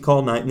darkness He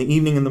called night, and the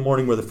evening and the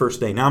morning were the first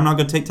day. Now, I'm not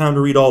going to take time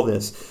to read all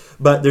this,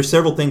 but there's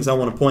several things I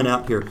want to point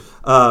out here.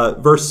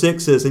 Verse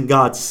 6 says, and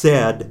God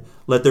said,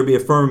 let there be a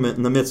firmament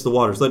in the midst of the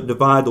waters. Let it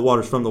divide the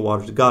waters from the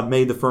waters. God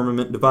made the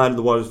firmament, divided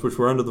the waters which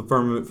were under the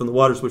firmament from the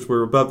waters which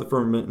were above the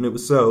firmament, and it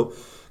was so.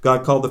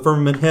 God called the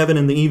firmament heaven,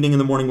 and the evening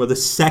and the morning were the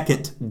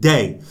second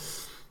day.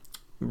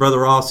 Brother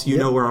Ross, you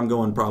know where I'm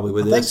going probably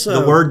with this. Think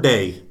so. The word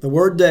day. The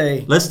word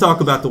day. Let's talk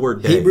about the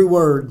word day. Hebrew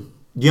word.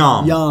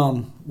 Yom.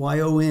 Yom.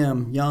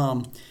 Y-O-M.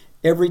 Yom.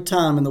 Every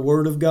time in the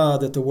Word of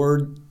God that the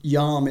word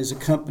Yom is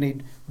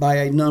accompanied by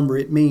a number,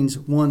 it means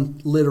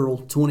one literal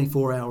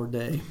 24-hour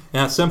day.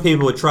 Now, some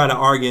people would try to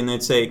argue and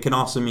they'd say it can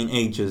also mean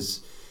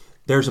ages.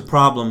 There's a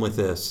problem with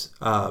this,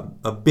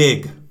 a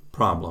big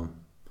problem,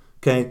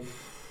 okay?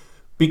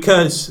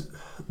 Because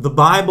the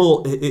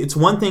Bible, it's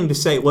one thing to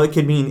say, well, it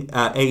could mean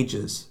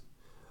ages,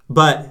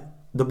 but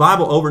the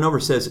Bible over and over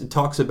says, it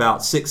talks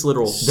about 6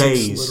 literal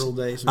days. 6 literal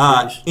days of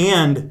creation.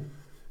 And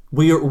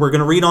we're going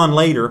to read on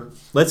later.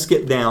 Let's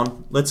get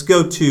down. Let's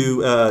go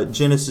to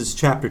Genesis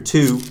chapter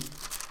 2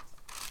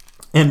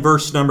 and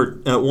verse number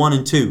 1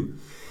 and 2.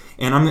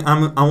 And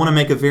I want to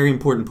make a very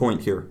important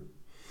point here.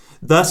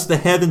 Thus the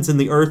heavens and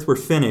the earth were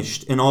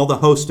finished, and all the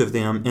host of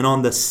them. And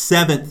on the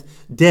 7th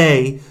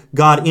day,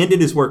 God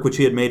ended his work which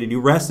he had made, and he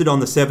rested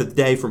on the 7th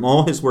day from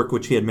all his work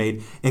which he had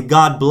made. And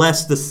God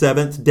blessed the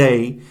 7th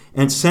day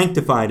and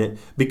sanctified it,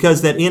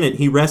 because that in it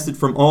he rested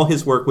from all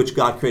his work which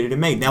God created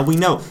and made. Now we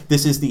know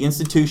this is the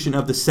institution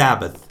of the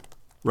Sabbath,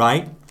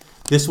 right?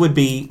 This would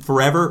be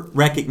forever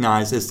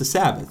recognized as the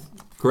Sabbath,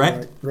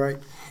 correct? Right.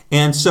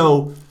 And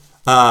so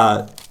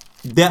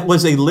that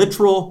was a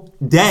literal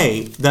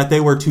day that they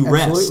were to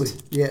Absolutely.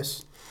 rest.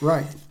 Yes.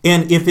 Right.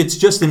 And if it's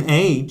just an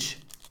age,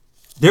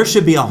 there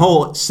should be a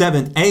whole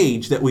 7th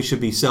age that we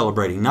should be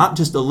celebrating, not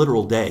just a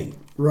literal day.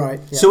 Right.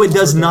 Yeah. So it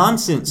does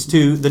nonsense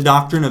to the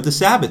doctrine of the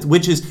Sabbath,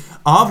 which is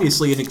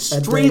obviously an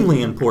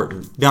extremely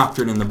important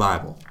doctrine in the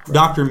Bible. Right.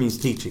 Doctrine means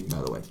teaching,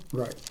 by the way.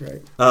 Right.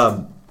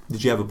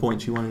 Did you have a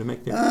point you wanted to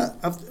make there?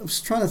 I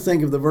was trying to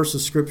think of the verse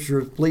of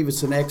Scripture. I believe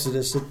it's in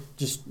Exodus. It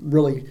just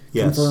really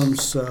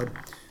confirms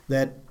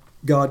that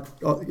God,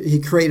 he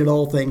created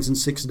all things in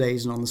 6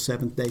 days, and on the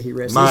 7th day he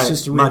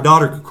rested. My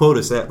daughter could quote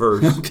us that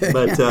verse. Okay.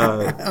 But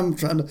I'm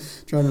trying to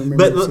remember.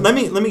 But let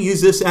me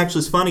use this. Actually,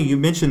 it's funny you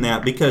mentioned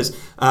that, because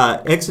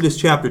Exodus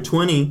chapter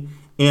 20,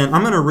 and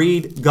I'm going to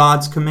read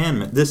God's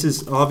commandment. This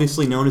is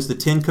obviously known as the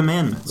 10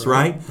 Commandments,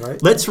 right?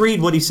 Let's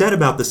read what he said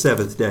about the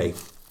 7th day.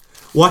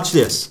 Watch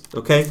this,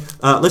 okay?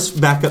 Let's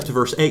back up to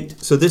verse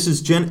 8. So this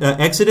is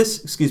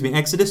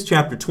Exodus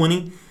chapter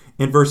 20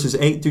 and verses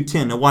 8 through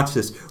 10. Now watch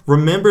this.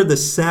 Remember the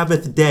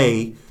Sabbath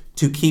day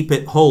to keep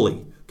it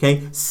holy,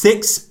 okay?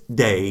 6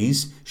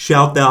 days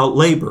shalt thou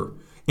labor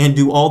and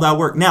do all thy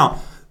work.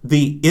 Now,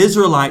 the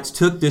Israelites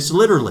took this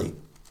literally.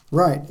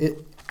 Right.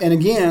 And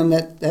again,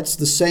 that's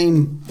the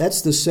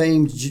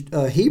same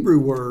Hebrew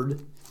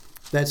word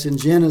that's in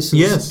Genesis,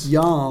 yes.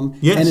 Yom,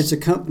 yes. and it's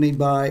accompanied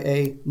by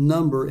a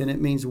number, and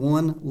it means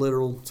one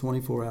literal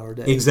 24-hour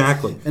day.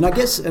 Exactly. And I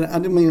guess, and I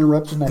didn't mean to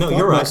interrupt in that thought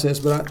process,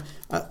 but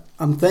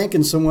I'm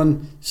thinking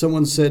someone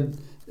said,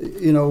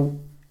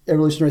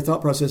 evolutionary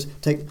thought process,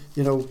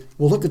 well,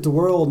 look at the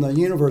world and the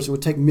universe. It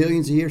would take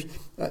millions of years.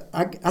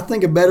 I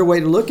think a better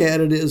way to look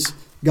at it is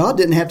God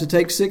didn't have to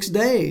take 6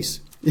 days.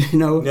 You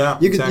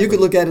could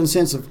look at it in the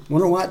sense of,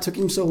 wonder why it took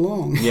him so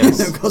long.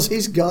 Yes. Because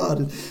he's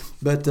God.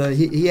 But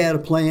he had a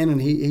plan,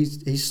 and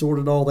he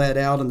sorted all that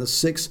out in the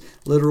 6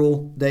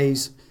 literal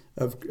days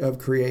of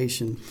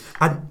creation.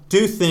 I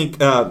do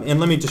think, and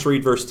let me just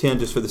read verse 10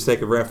 just for the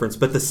sake of reference,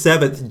 but the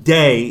 7th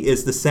day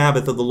is the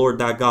Sabbath of the Lord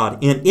thy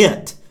God. In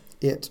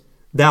it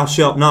thou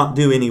shalt not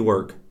do any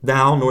work,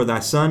 thou, nor thy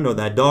son, nor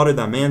thy daughter,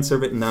 thy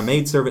manservant, and thy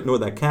maidservant, nor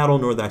thy cattle,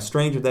 nor thy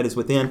stranger that is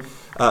within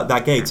thy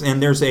gates.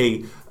 And there's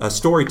a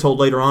story told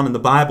later on in the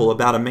Bible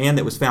about a man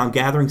that was found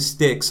gathering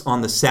sticks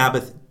on the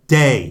Sabbath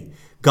day.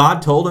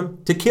 God told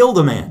him to kill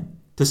the man,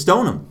 to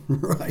stone him.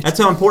 Right. That's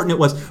how important it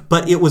was.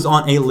 But it was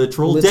on a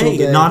literal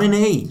day, not an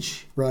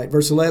age. Right.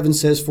 Verse 11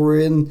 says, for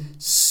in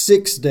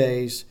 6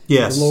 days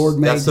yes, the Lord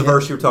made... That's the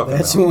verse you're talking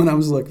That's about. the one I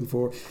was looking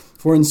for.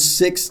 For in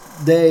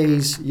 6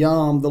 days,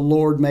 Yom, the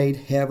Lord made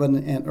heaven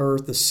and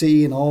earth, the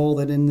sea, and all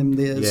that in them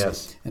is,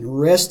 yes. and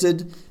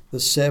rested the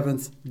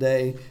 7th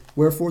day.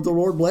 Wherefore the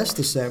Lord blessed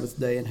the Sabbath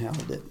day and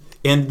hallowed it.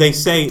 And they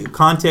say a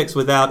text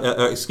without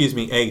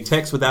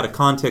a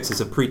context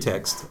is a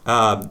pretext.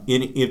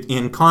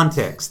 In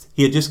context,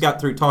 he had just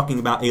got through talking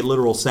about a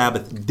literal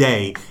Sabbath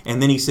day,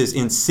 and then he says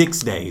in 6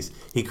 days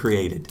he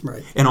created.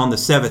 Right. And on the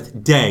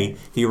 7th day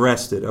he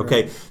rested.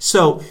 Okay, right.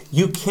 So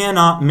you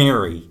cannot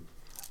marry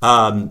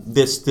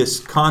this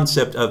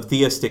concept of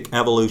theistic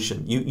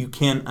evolution. You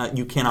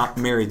cannot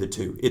marry the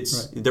two.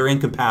 They're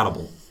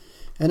incompatible.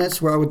 And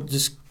that's where I would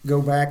just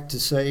go back to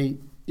say,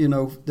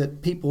 that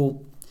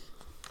people...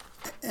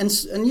 And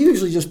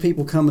usually just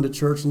people coming to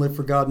church and live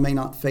for God may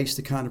not face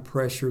the kind of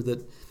pressure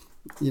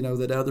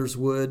that others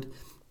would,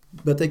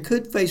 but they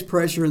could face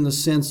pressure in the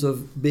sense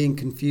of being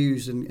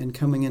confused and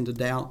coming into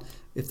doubt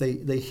if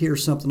they hear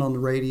something on the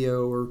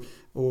radio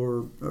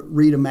or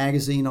read a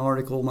magazine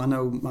article. I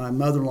know my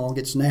mother-in-law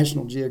gets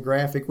National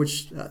Geographic,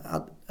 which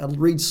I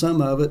read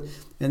some of it,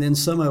 and then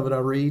some of it I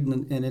read,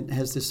 and it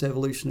has this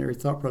evolutionary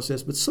thought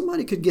process. But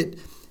somebody could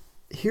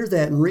hear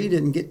that and read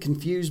it and get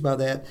confused by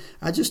that.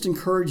 I just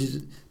encourage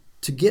you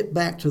to get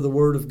back to the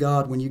Word of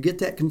God. When you get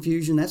that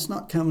confusion, that's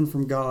not coming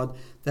from God.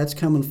 That's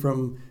coming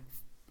from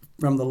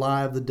the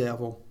lie of the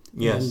devil.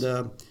 Yes.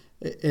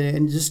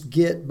 And just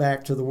get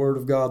back to the Word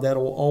of God. That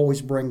will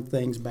always bring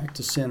things back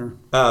to center.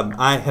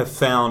 I have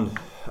found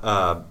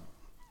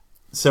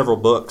several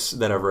books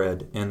that I've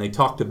read, and they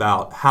talked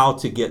about how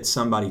to get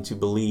somebody to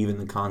believe in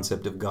the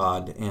concept of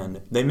God.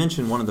 And they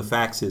mentioned one of the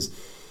facts is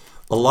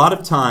a lot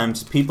of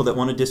times people that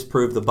want to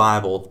disprove the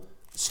Bible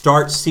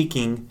start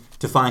seeking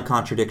to find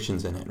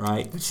contradictions in it,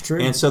 right? That's true.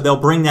 And so they'll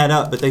bring that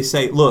up, but they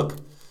say, look,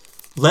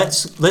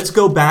 let's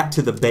go back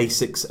to the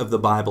basics of the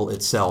Bible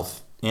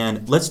itself.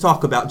 And let's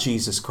talk about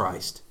Jesus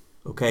Christ,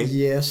 okay?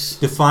 Yes.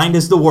 Defined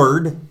as the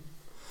Word.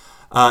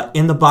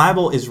 In the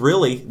Bible is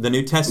really the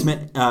New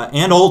Testament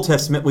and Old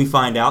Testament. We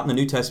find out in the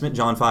New Testament,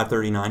 John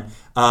 5:39,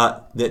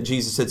 that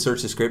Jesus said,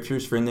 "Search the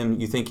Scriptures, for in them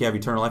you think you have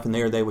eternal life, and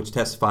they are they which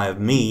testify of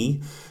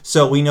me."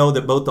 So we know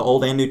that both the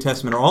Old and New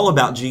Testament are all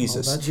about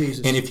Jesus. All about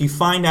Jesus. And if you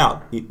find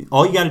out,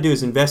 all you got to do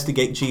is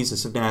investigate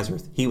Jesus of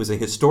Nazareth. He was a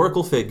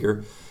historical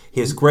figure.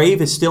 His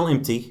grave is still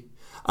empty.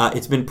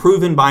 It's been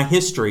proven by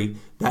history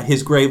that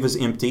his grave was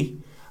empty.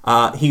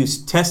 He's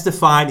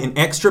testified in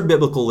extra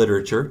biblical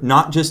literature,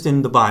 not just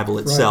in the Bible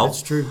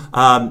itself. Right, that's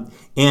true.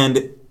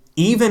 And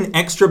even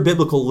extra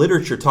biblical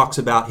literature talks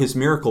about his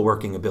miracle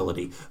working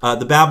ability.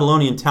 The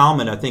Babylonian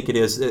Talmud, I think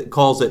it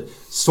calls it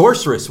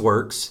sorcerous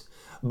works,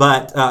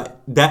 but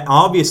that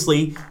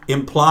obviously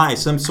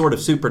implies some sort of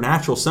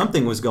supernatural,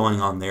 something was going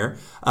on there.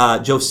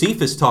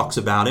 Josephus talks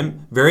about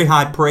him. Very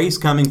high praise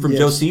coming from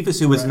Josephus,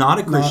 who was not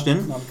a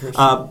Christian, not a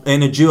Christian.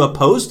 and a Jew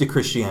opposed to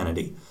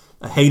Christianity.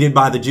 Hated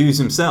by the Jews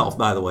himself,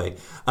 by the way.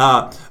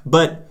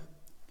 But,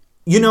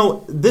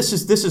 this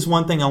is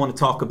one thing I want to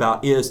talk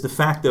about is the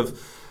fact of,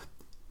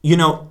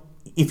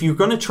 if you're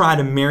going to try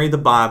to marry the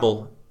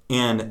Bible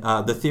and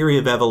the theory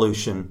of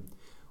evolution,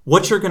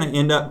 what you're going to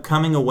end up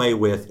coming away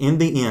with in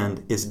the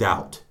end is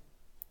doubt.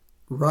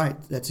 Right.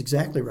 That's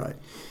exactly right.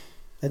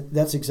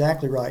 That's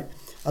exactly right.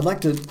 I'd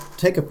like to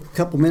take a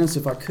couple minutes,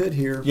 if I could,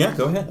 here. Yeah,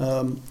 go ahead.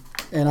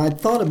 And I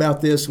thought about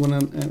this when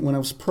I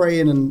was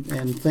praying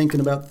and thinking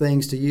about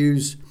things to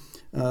use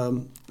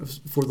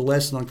for the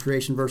lesson on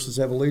creation versus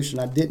evolution.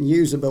 I didn't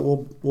use it, but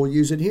we'll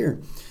use it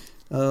here.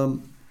 I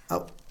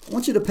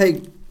want you to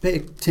pay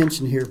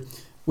attention here.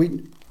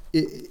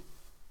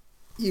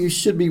 You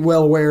should be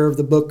well aware of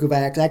the book of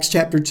Acts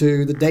chapter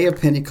 2, the day of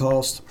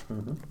Pentecost.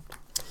 Mm-hmm.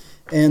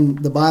 And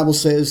the Bible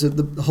says that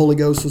the Holy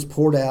Ghost was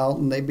poured out,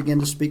 and they began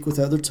to speak with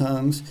other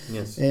tongues.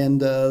 Yes.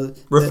 And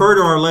refer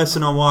to our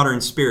lesson on water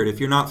and spirit.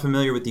 If you're not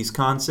familiar with these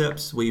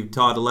concepts, we've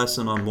taught a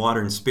lesson on water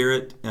and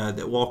spirit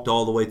that walked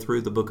all the way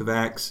through the book of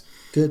Acts.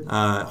 Good.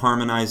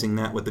 Harmonizing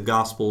that with the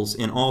Gospels,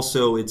 and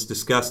also it's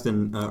discussed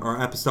in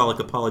our Apostolic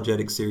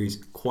Apologetic series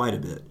quite a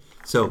bit.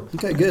 So,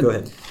 okay, good. Go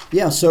ahead.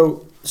 Yeah.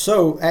 So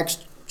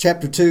Acts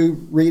chapter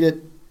 2, read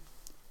it.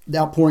 The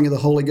outpouring of the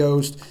Holy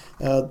Ghost.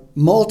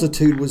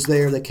 Multitude was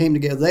there. They came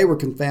together. They were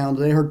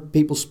confounded. They heard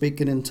people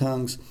speaking in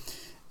tongues,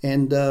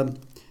 and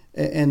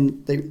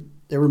they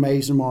were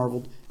amazed and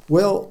marveled.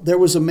 Well, there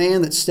was a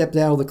man that stepped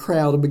out of the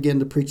crowd and began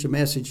to preach a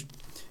message,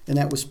 and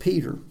that was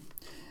Peter.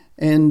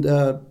 And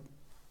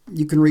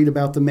you can read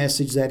about the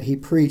message that he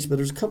preached, but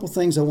there's a couple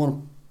things I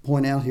want to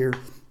point out here.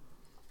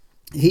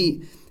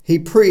 He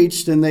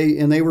preached, and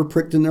they were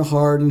pricked in their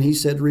heart, and he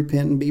said to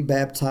repent and be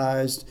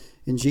baptized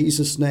in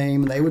Jesus'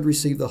 name, and they would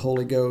receive the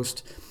Holy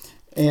Ghost.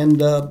 And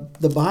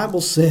the Bible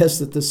says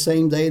that the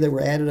same day there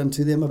were added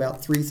unto them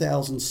about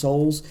 3,000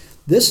 souls.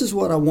 This is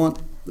what I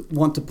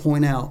want to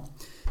point out.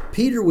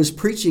 Peter was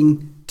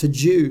preaching to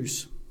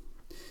Jews.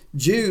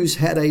 Jews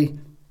had a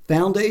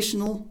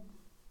foundational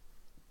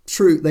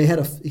truth. They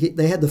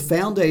had the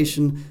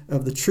foundation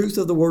of the truth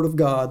of the Word of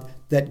God,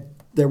 that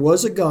there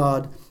was a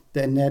God,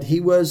 and that he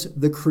was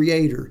the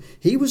creator.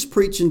 He was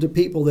preaching to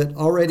people that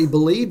already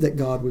believed that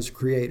God was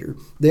creator.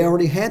 They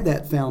already had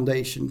that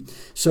foundation.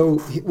 So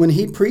when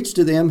he preached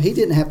to them, he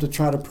didn't have to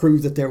try to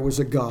prove that there was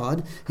a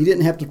God. He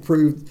didn't have to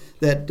prove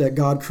that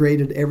God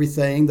created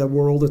everything, the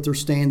world that they're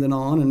standing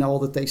on and all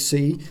that they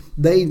see.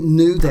 They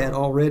knew that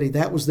already.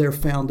 That was their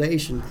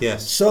foundation.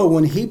 Yes. So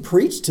when he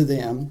preached to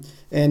them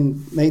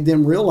and made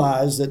them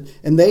realize that,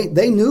 and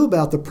they knew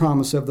about the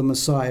promise of the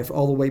Messiah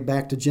all the way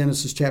back to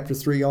Genesis chapter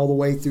 3, all the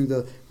way through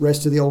the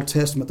rest of the Old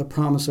Testament, the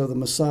promise of the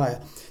Messiah.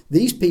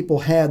 These people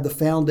had the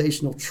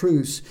foundational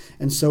truths,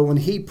 and so when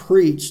he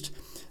preached,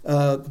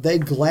 they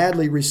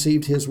gladly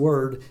received his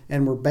word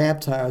and were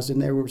baptized,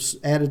 and there was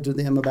added to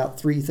them about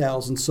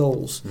 3,000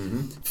 souls.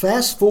 Mm-hmm.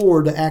 Fast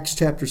forward to Acts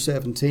chapter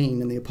 17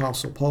 and the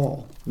Apostle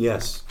Paul.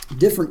 Yes.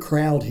 Different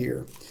crowd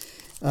here.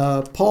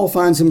 Paul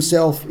finds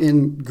himself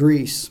in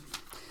Greece.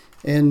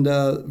 And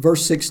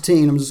verse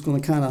 16, I'm just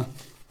going to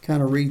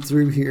kind of read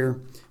through here.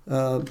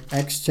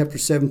 Acts chapter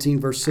 17,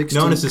 verse 16.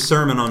 Known as the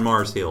Sermon on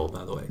Mars Hill,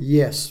 by the way.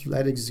 Yes,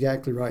 that's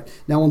exactly right.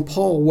 Now, when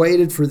Paul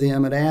waited for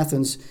them at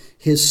Athens,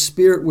 his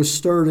spirit was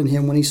stirred in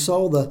him when he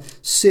saw the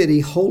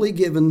city wholly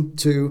given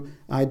to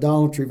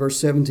idolatry. Verse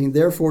 17,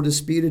 therefore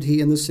disputed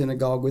he in the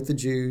synagogue with the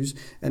Jews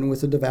and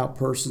with the devout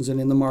persons, and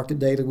in the market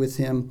daily with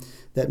him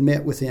that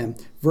met with him.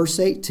 Verse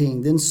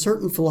 18, then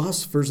certain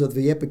philosophers of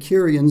the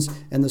Epicureans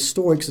and the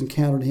Stoics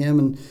encountered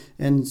him,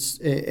 and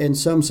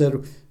some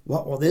said,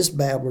 what will this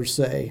babbler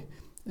say?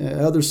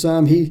 Others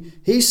some,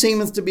 he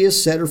seemeth to be a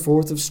setter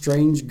forth of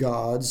strange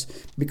gods,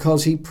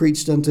 because he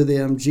preached unto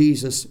them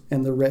Jesus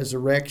and the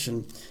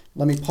resurrection.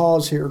 Let me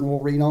pause here and we'll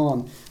read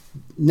on.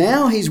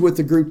 Now he's with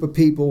a group of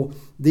people.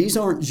 These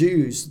aren't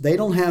Jews. They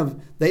don't have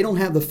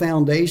the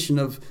foundation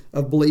of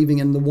believing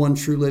in the one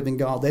true living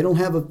God. They don't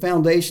have a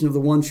foundation of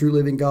the one true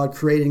living God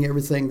creating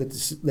everything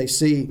that they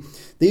see.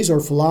 These are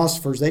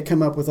philosophers. They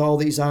come up with all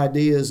these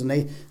ideas, and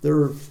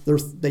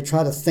they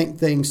try to think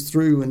things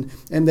through,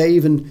 and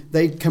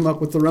they come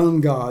up with their own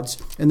gods,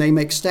 and they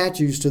make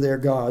statues to their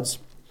gods.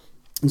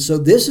 And so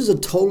this is a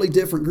totally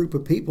different group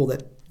of people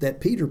that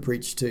Peter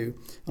preached to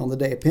on the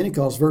day of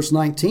Pentecost. Verse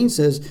 19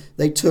 says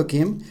they took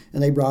him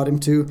and they brought him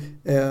to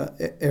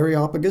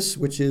Areopagus,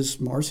 which is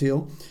Mars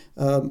Hill,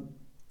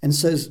 and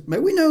says, "May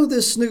we know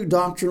this new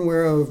doctrine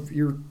whereof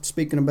you're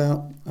speaking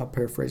about?" I'll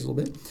paraphrase a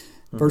little bit.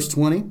 Mm-hmm. Verse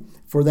 20,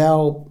 "For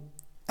thou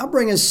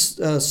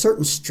bringest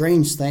certain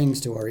strange things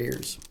to our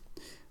ears.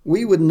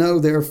 We would know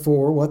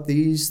therefore what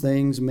these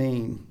things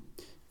mean."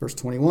 Verse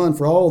 21,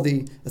 "For all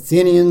the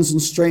Athenians and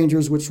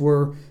strangers which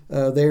were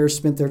there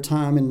spent their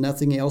time in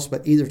nothing else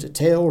but either to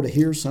tell or to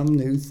hear some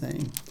new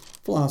thing."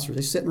 Philosophers,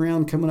 they're sitting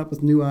around coming up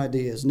with new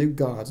ideas, new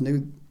gods,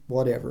 new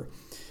whatever.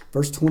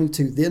 Verse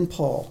 22, "Then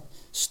Paul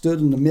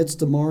stood in the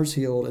midst of Mars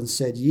Hill and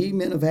said, Ye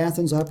men of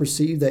Athens, I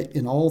perceive that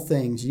in all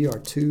things ye are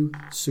too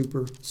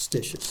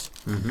superstitious."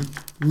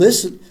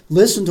 Mm-hmm.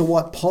 Listen to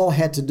what Paul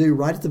had to do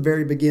right at the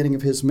very beginning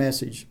of his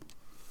message.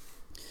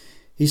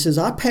 He says,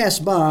 "I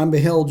passed by and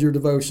beheld your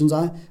devotions.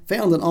 I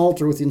found an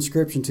altar with the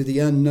inscription to the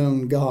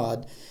unknown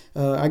God."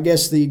 I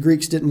guess the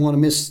Greeks didn't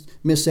want to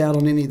miss out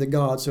on any of the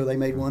gods, so they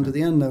made one to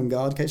the unknown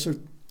God. Okay, so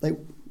they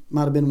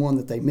might have been one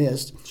that they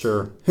missed.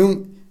 Sure.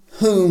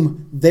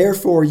 Whom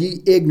therefore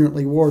ye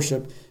ignorantly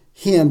worship,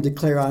 him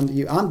declare I unto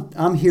you.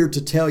 I'm here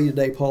to tell you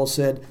today, Paul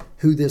said,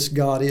 who this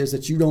God is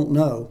that you don't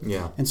know.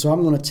 Yeah. And so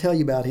I'm going to tell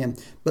you about him.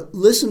 But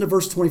listen to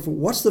verse 24.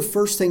 What's the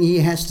first thing he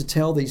has to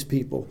tell these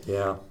people?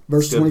 Yeah.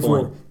 Verse 24.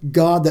 Point.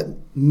 God that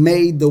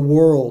made the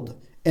world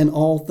and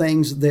all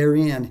things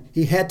therein.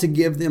 He had to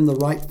give them the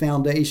right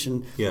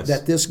foundation. Yes.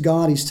 That this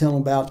God he's telling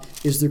about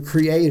is the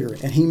creator,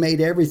 and he made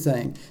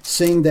everything,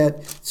 seeing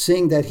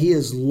that he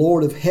is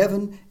Lord of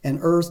heaven and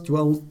earth,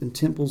 dwelleth in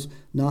temples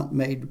not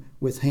made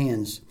with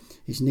hands.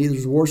 He's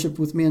neither worshipped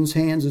with men's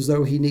hands as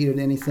though he needed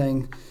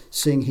anything,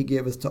 seeing he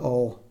giveth to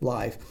all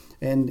life,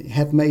 and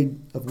hath made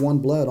of one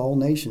blood all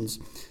nations.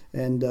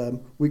 And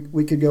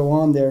we could go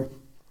on there.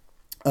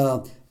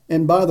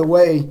 And by the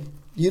way,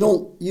 you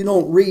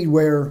don't read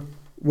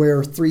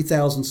where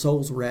 3,000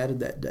 souls were added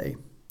that day.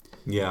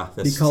 Yeah,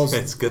 that's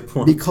a good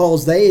point.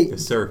 Because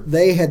yes, sir.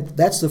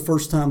 That's the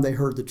first time they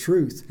heard the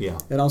truth. Yeah.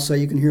 And I'll say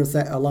you can hear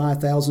a lie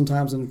 1,000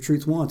 times and the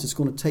truth once. It's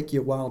going to take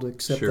you a while to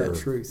accept that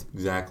truth.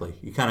 Exactly.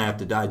 You kind of have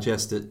to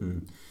digest it,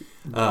 and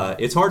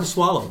it's hard to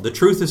swallow. The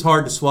truth is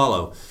hard to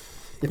swallow.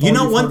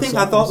 One thing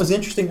I thought was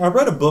interesting, I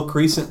read a book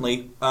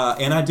recently,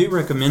 and I do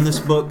recommend this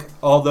book,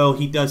 although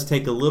he does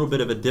take a little bit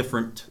of a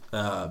different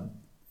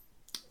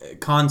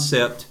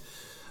concept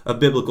of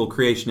biblical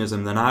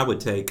creationism than I would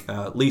take.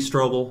 Lee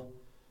Strobel,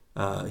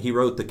 he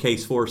wrote the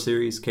Case For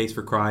series, Case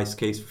for Christ,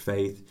 Case for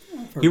Faith.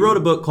 He wrote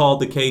a book called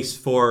The Case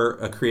for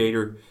a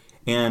Creator,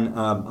 and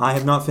I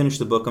have not finished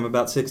the book. I'm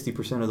about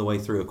 60% of the way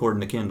through, according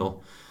to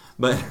Kindle.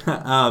 But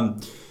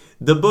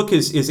the book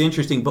is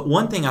interesting. But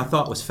one thing I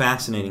thought was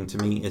fascinating to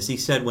me is he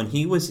said when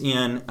he was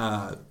in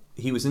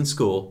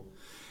school,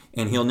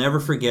 and he'll never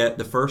forget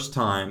the first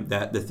time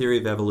that the theory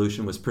of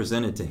evolution was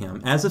presented to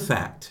him as a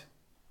fact.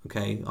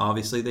 Okay,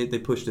 obviously they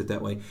pushed it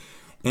that way.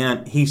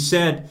 And he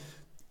said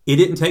it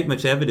didn't take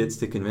much evidence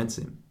to convince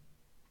him.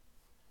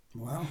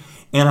 Wow.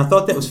 And I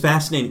thought that was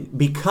fascinating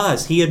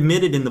because he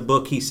admitted in the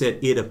book, he said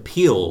it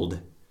appealed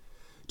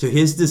to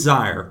his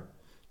desire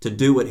to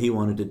do what he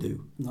wanted to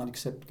do. Not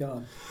accept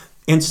God.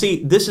 And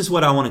see, this is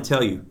what I want to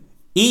tell you.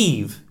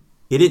 Eve,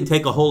 it didn't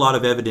take a whole lot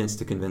of evidence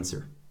to convince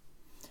her.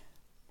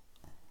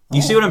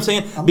 You see what I'm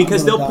saying?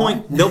 Because they'll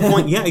point.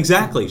 Yeah,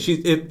 exactly.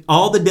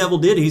 All the devil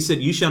did, he said,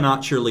 "You shall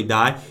not surely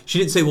die." She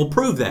didn't say, "Well,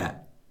 prove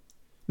that."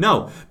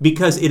 No,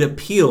 because it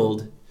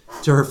appealed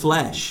to her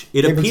flesh.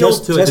 It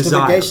appealed to a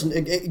desire.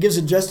 It gives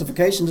a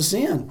justification to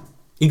sin.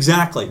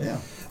 Exactly. Yeah.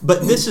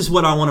 But this is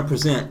what I want to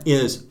present: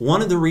 is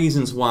one of the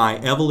reasons why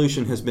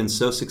evolution has been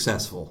so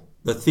successful.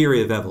 The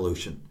theory of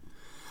evolution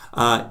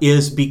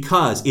is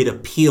because it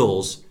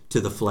appeals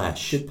to the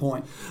flesh. Good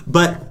point.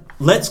 But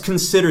let's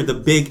consider the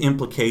big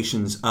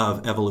implications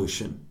of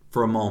evolution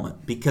for a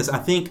moment, because I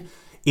think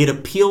it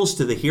appeals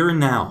to the here and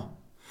now.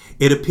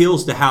 It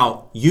appeals to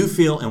how you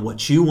feel and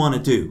what you want to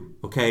do,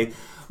 okay?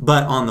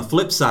 But on the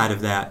flip side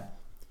of that,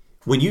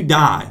 when you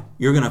die,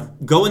 you're going to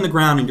go in the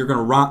ground and you're going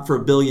to rot for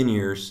 1 billion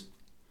years.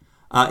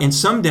 And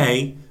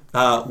someday,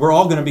 we're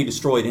all going to be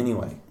destroyed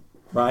anyway,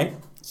 right?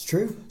 It's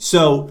true.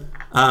 So,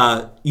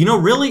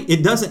 really,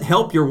 it doesn't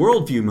help your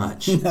worldview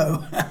much.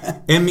 No.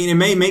 I mean, it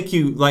may make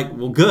you like,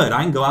 well, good,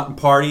 I can go out and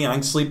party, and I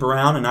can sleep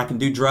around, and I can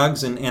do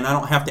drugs, and I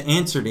don't have to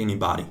answer to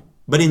anybody.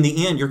 But in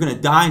the end, you're going to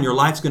die, and your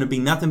life's going to be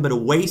nothing but a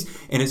waste,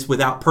 and it's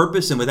without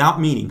purpose and without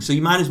meaning. So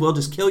you might as well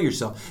just kill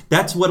yourself.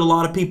 That's what a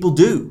lot of people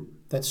do.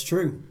 That's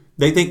true.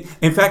 They think,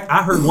 in fact,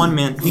 I heard one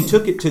man, he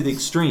took it to the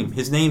extreme.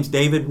 His name's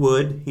David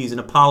Wood. He's an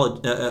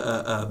apologist.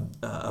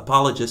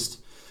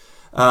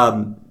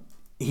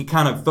 he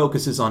kind of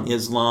focuses on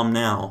Islam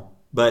now.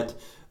 But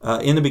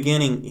in the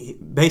beginning,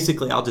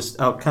 basically,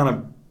 I'll kind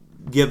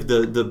of give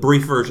the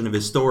brief version of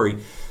his story,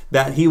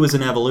 that he was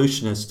an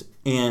evolutionist,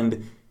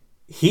 and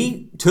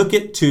he took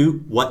it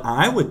to what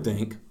I would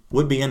think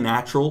would be a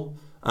natural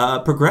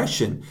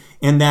progression,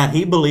 in that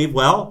he believed,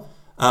 well,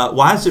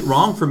 why is it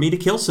wrong for me to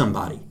kill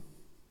somebody?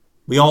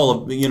 We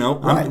all,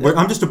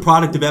 I'm just a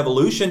product of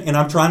evolution, and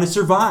I'm trying to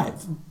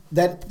survive.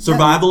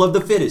 Survival of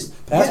the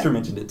fittest. Pastor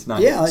mentioned it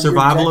tonight. Yeah,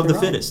 survival of the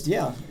right. fittest.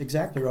 Yeah,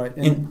 exactly right.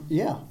 And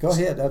go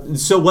ahead.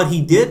 So what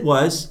he did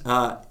was,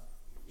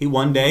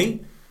 one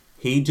day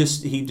he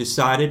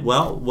decided,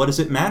 well, what does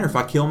it matter if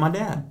I kill my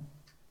dad?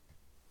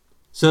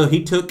 So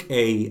he took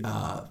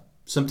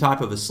some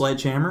type of a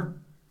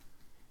sledgehammer,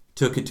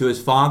 took it to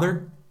his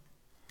father,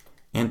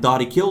 and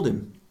thought he killed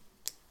him,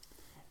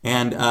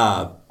 and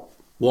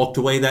walked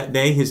away that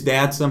day. His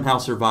dad somehow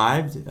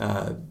survived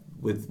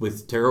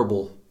with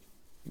terrible,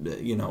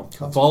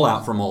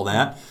 fallout from all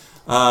that,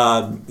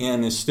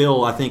 and is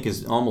still, I think,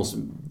 is almost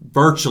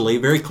virtually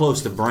very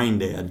close to brain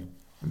dead.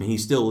 I mean, he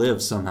still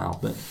lives somehow.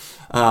 But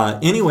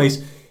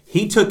anyways,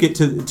 he took it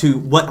to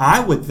what I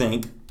would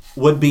think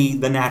would be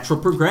the natural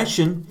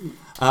progression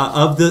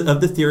of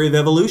the theory of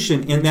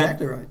evolution. And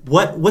exactly that,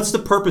 right. What's the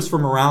purpose for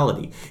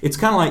morality? It's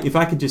kind of like, if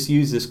I could just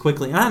use this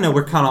quickly, and I know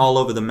we're kind of all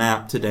over the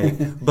map today,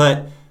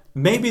 but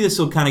maybe this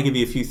will kind of give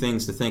you a few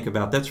things to think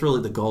about. That's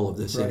really the goal of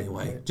this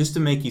anyway, just to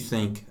make you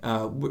think.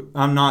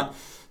 I'm not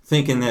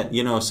thinking that,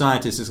 a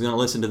scientist is going to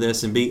listen to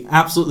this and be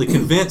absolutely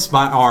convinced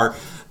by our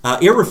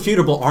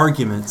irrefutable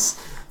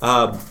arguments.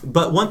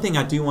 But one thing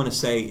I do want to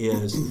say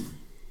is,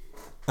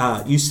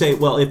 you say,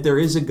 well, if there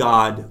is a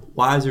God,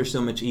 why is there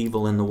so much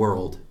evil in the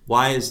world?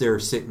 Why is there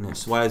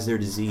sickness? Why is there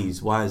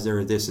disease? Why is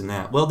there this and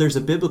that? Well, there's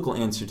a biblical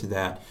answer to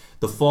that.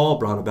 The fall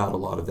brought about a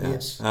lot of that.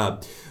 Yes.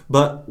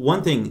 But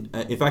one thing,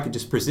 if I could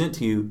just present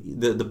to you,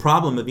 the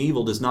problem of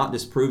evil does not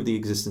disprove the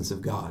existence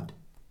of God.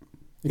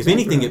 If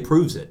anything, it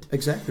proves it.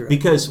 Exactly right.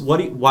 Because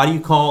why do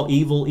you call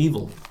evil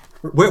evil?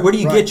 Where do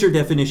you get your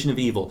definition of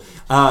evil?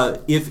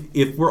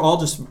 If we're all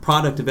just a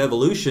product of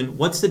evolution,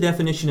 what's the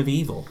definition of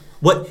evil?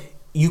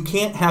 You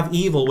can't have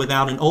evil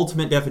without an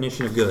ultimate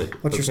definition of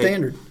good. What's your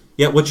standard?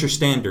 Yeah, what's your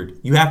standard?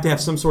 You have to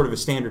have some sort of a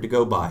standard to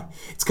go by.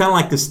 It's kind of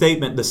like the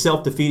statement, the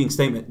self-defeating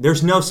statement,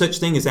 there's no such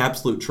thing as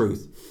absolute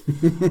truth.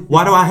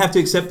 Why do I have to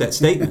accept that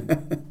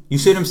statement? You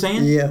see what I'm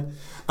saying?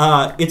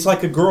 Yeah. It's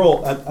like a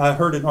girl, I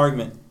heard an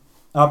argument.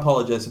 I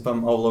apologize if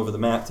I'm all over the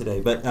map today,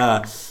 but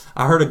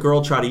I heard a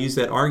girl try to use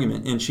that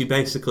argument, and she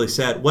basically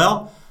said,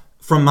 well,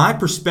 from my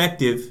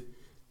perspective,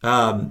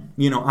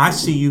 I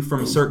see you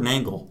from a certain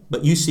angle,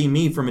 but you see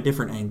me from a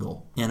different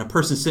angle. And a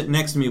person sitting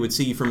next to me would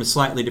see you from a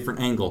slightly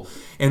different angle.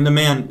 And the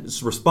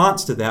man's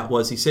response to that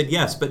was, he said,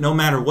 yes, but no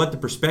matter what the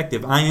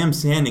perspective, I am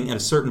standing at a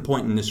certain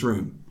point in this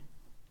room.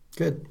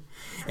 Good.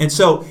 And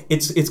so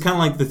it's kind of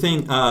like the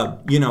thing,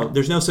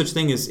 there's no such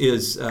thing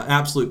as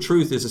absolute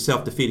truth as a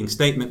self-defeating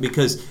statement,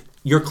 because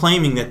you're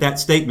claiming that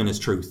statement is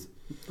truth.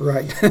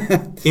 Right.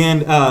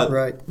 And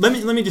right.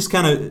 Let me just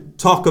kind of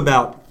talk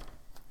about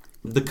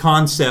the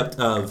concept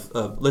of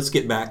let's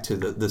get back to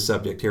the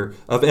subject here,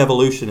 of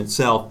evolution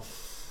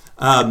itself.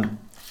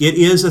 It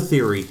is a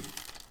theory,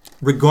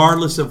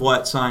 regardless of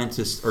what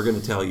scientists are going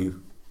to tell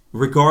you,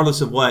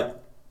 regardless of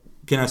what,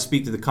 can I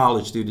speak to the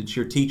college students,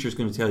 your teacher's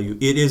going to tell you,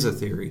 it is a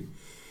theory.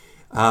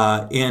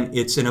 And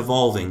it's an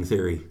evolving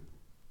theory.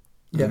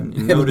 Yeah.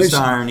 And notice the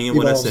irony in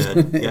what I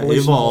said. Yeah, it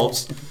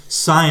evolves.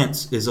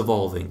 Science is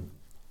evolving.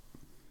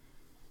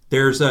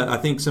 There's I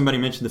think somebody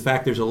mentioned the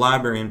fact there's a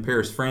library in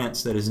Paris,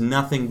 France that is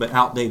nothing but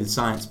outdated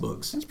science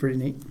books. That's pretty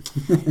neat.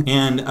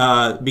 And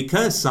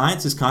because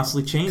science is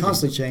constantly changing.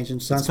 Constantly changing.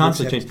 It's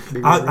constantly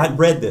changing. I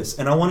read this,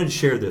 and I wanted to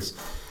share this.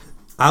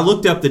 I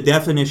looked up the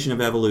definition of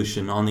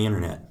evolution on the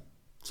internet.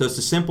 So it's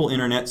a simple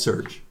internet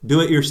search. Do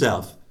it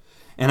yourself.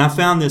 And I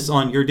found this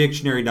on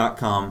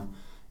yourdictionary.com.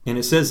 And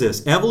it says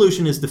this: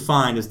 evolution is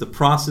defined as the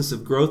process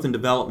of growth and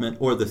development,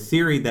 or the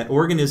theory that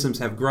organisms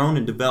have grown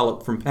and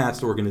developed from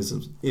past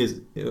organisms.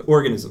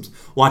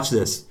 Watch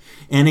this.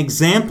 An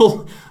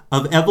example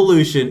of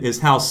evolution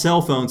is how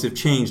cell phones have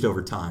changed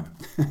over time.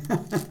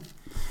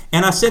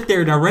 And I sat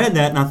there and I read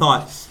that and I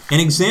thought, an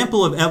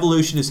example of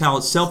evolution is how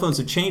cell phones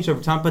have changed over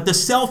time, but the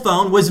cell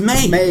phone was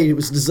made. It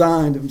was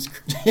designed.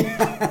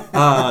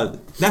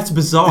 That's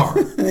bizarre.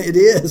 It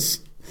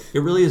is. It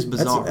really is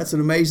bizarre. That's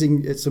an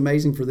amazing. It's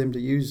amazing for them to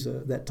use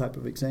that type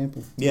of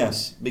example.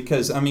 Yes,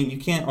 because you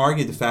can't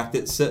argue the fact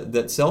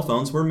that cell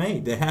phones were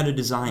made. They had a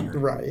designer.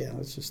 Right. Yeah.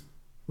 It's just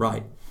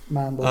right.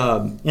 Mind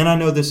blowing. And I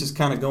know this is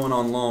kind of going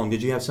on long.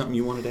 Did you have something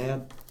you wanted to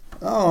add?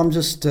 Oh, I'm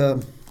just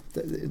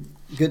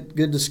good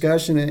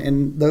discussion,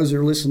 and those that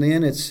are listening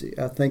in,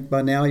 I think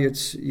by now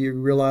you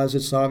realize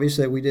it's obvious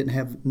that we didn't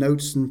have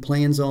notes and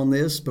plans on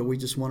this, but we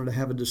just wanted to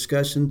have a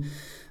discussion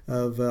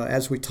of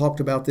as we talked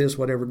about this,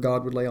 whatever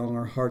God would lay on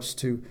our hearts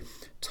to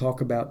talk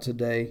about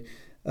today.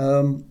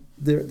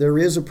 There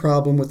is a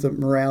problem with the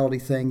morality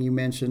thing you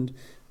mentioned.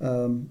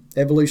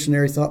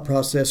 Evolutionary thought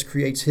process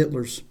creates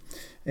Hitlers.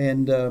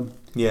 and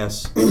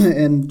Yes,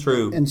 and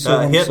true. and so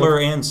on and so Hitler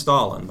and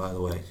Stalin, by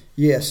the way.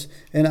 Yes,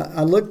 and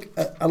I look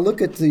at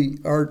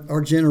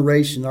our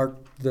generation,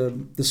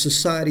 the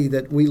society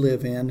that we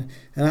live in,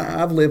 and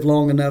I've lived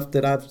long enough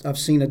that I've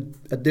seen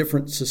a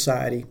different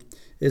society.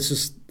 It's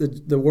just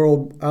the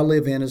world I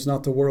live in is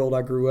not the world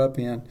I grew up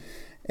in,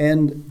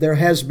 and there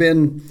has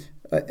been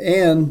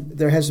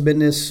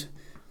this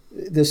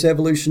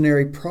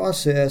evolutionary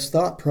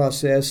thought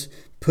process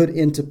put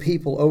into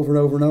people over and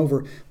over and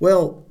over.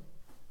 Well,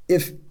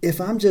 if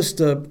I'm just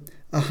a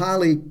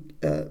highly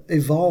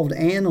evolved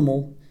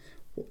animal,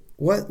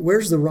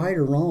 where's the right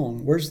or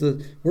wrong? Where's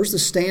the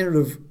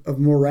standard of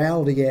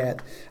morality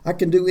at? I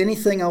can do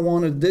anything I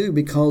want to do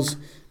because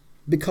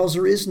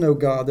there is no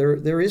God.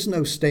 There is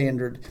no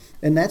standard,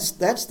 and that's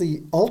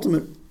the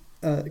ultimate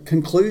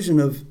conclusion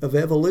of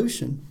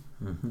evolution.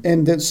 Mm-hmm.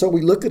 And then so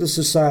we look at a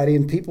society,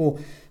 and people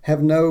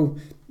have no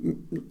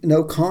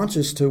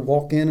conscience to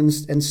walk in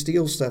and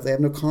steal stuff. They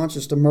have no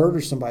conscience to murder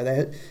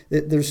somebody.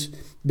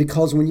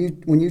 Because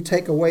when you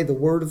take away the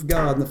Word of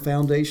God and the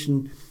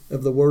foundation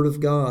of the Word of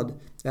God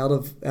out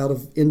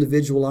of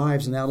individual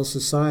lives and out of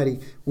society,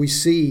 we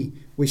see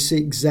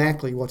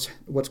exactly what's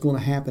going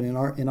to happen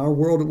in our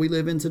world that we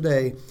live in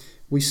today.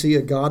 We see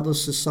a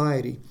godless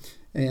society,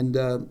 and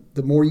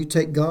the more you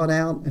take God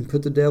out and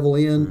put the devil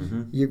in,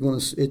 mm-hmm. you're going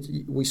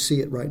to. We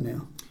see it right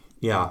now.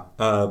 Yeah.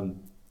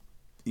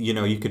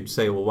 You could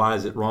say, well, why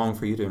is it wrong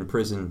for you to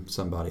imprison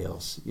somebody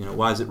else?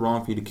 Why is it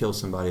wrong for you to kill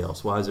somebody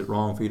else? Why is it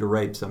wrong for you to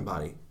rape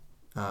somebody?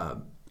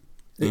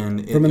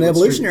 And from an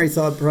evolutionary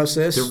thought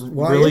process, there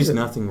why really is is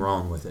nothing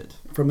wrong with it.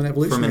 From an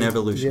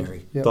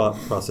evolutionary thought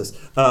process.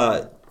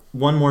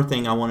 One more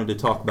thing I wanted to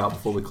talk about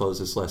before we close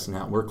this lesson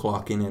out. We're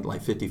clocking at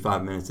like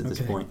 55 minutes at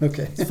this point.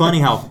 Okay. It's funny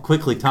how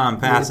quickly time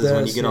passes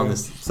when you get on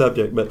this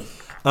subject. But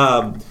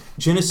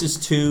Genesis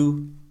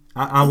 2,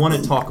 I want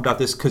to talk about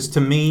this because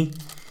to me,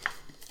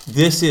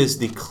 this is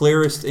the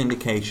clearest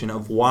indication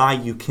of why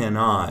you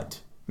cannot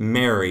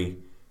marry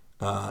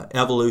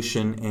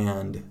evolution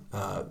and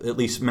at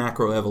least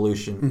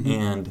macroevolution mm-hmm.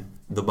 and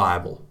the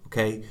Bible.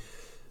 Okay?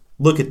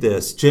 Look at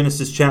this.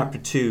 Genesis chapter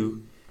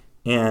 2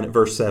 and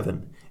verse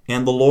 7.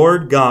 And the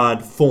Lord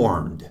God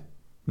formed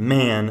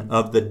man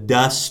of the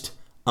dust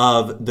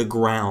of the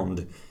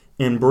ground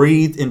and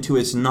breathed into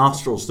his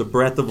nostrils the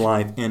breath of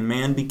life, and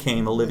man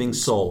became a living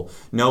soul.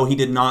 No, he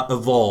did not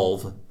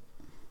evolve.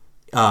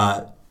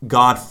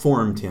 God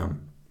formed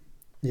him.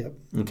 Yep.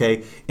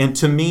 Okay? And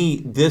to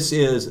me, this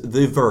is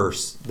the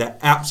verse that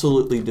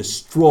absolutely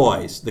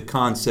destroys the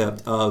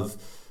concept of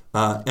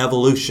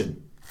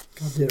evolution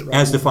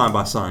as defined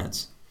by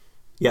science.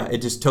 Yeah,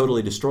 it just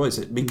totally destroys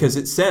it because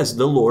it says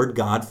the Lord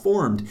God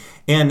formed.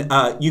 And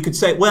you could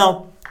say,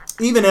 well,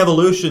 even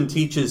evolution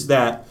teaches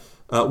that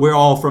we're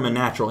all from a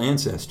natural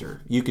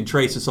ancestor. You can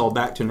trace us all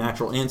back to a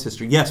natural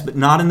ancestor. Yes, but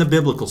not in the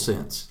biblical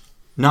sense.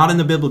 Not in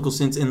the biblical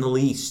sense in the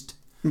least.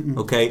 Mm-mm.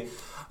 Okay?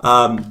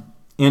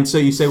 And so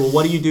you say, well,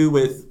 what do you do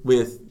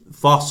with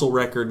fossil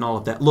record and all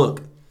of that?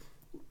 Look,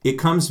 it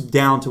comes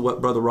down to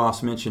what Brother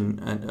Ross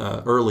mentioned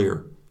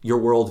earlier, your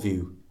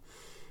worldview.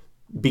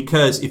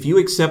 Because if you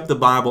accept the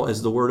Bible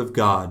as the Word of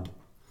God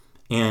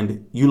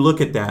and you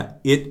look at that,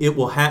 it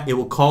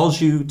will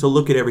cause you to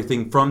look at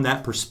everything from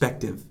that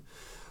perspective.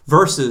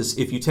 Versus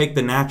if you take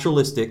the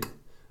naturalistic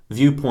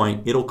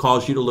viewpoint, it'll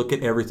cause you to look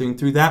at everything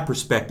through that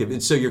perspective.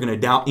 And so you're going to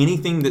doubt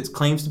anything that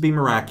claims to be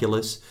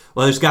miraculous.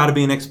 Well, there's got to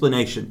be an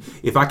explanation.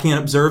 If I can't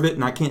observe it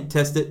and I can't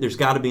test it, there's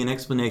got to be an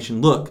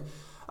explanation. Look,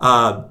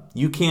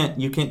 you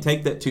can't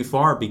take that too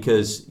far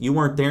because you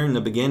weren't there in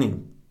the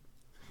beginning.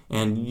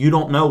 And you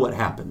don't know what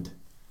happened.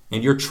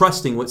 And you're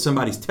trusting what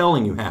somebody's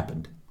telling you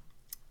happened.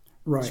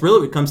 Right. It's really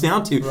what it comes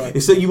down to.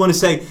 Right. So you want to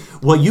say,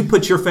 well, you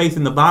put your faith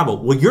in the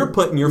Bible. Well, you're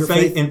putting your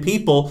faith in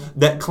people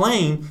that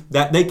claim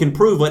that they can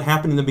prove what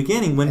happened in the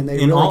beginning when,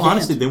 in all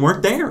honesty, they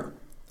weren't there.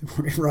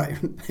 Right.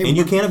 And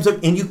you can't observe,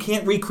 and you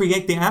can't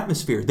recreate the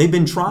atmosphere. They've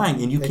been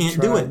trying, and you can't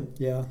do it.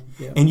 Yeah.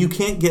 And you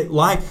can't get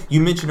life.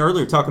 You mentioned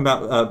earlier talking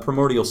about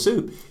primordial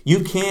soup. You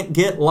can't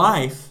get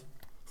life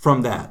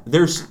from that.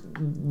 There's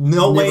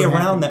no way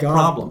around that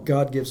problem.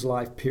 God gives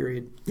life,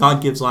 period.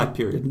 God gives life,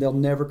 period. They'll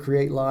never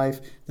create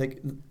life.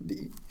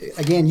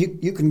 Again,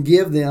 you can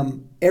give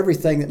them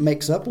everything that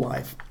makes up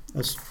life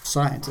as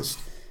scientists.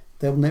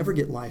 They'll never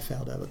get life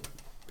out of it.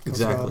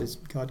 Because exactly.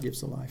 God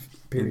gives the life,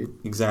 period.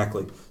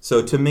 Exactly.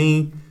 So to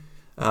me,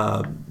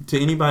 to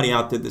anybody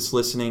out there that's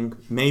listening,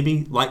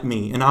 maybe like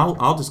me, and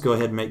I'll just go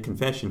ahead and make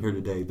confession here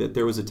today, that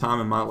there was a time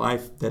in my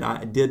life that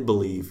I did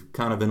believe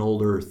kind of an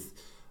old earth,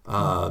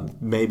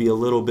 maybe a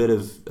little bit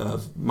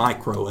of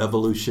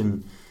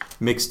micro-evolution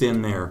mixed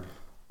in there.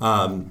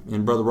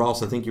 And Brother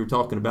Ross, I think you were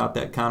talking about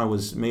that kind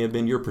of may have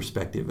been your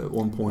perspective at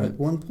one point. At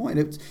one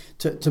point.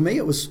 To me,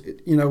 it was,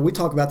 we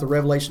talk about the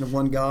revelation of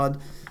one God.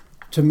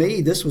 To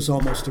me, this was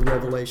almost a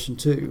revelation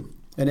too.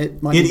 And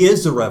it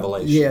is a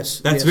revelation. Yes.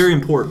 That's very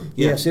important.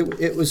 Yes,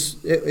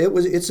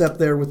 it's up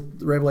there with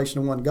the revelation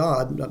of one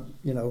God,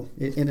 in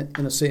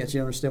a sense. You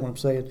understand what I'm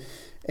saying?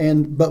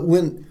 But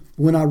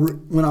when I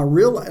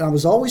realized, I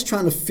was always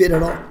trying to fit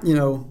it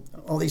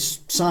all these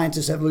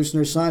scientists,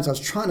 evolutionary science. I was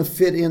trying to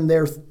fit in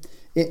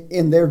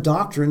their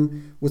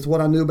doctrine with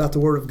what I knew about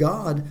the Word of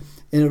God,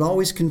 and it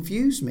always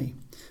confused me.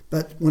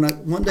 But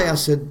one day I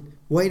said,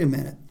 wait a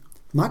minute,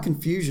 my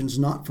confusion's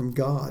not from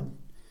God.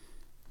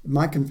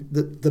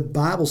 The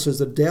Bible says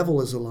the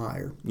devil is a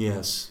liar.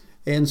 Yes.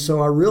 And so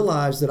I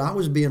realized that I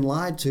was being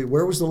lied to.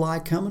 Where was the lie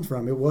coming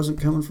from? It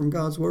wasn't coming from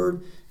God's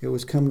Word. It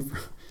was coming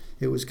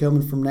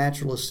from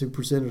naturalists who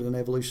presented an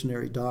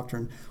evolutionary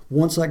doctrine.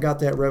 Once I got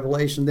that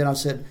revelation, then I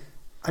said,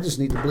 I just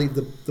need to believe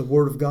the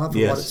Word of God for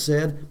what it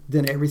said.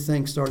 Then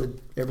everything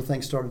started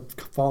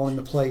falling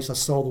into place. I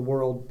saw the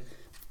world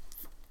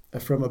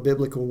from a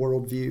biblical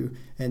worldview,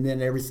 and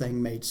then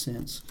everything made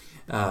sense.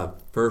 1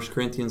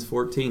 Corinthians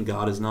 14,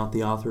 God is not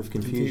the author of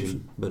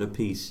confusion. But of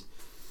peace.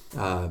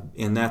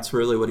 And that's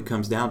really what it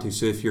comes down to.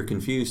 So if you're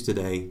confused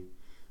today,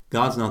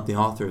 God's not the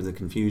author of the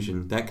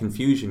confusion. That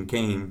confusion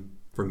came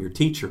from your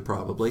teacher,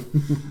 probably,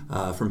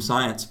 from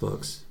science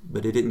books,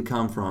 but it didn't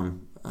come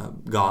from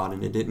God,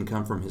 and it didn't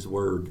come from His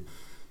Word.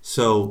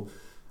 So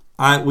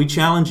we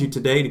challenge you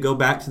today to go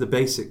back to the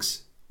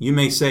basics. You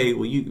may say,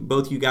 well,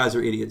 both you guys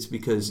are idiots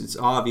because it's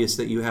obvious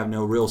that you have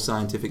no real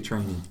scientific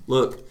training.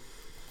 Look,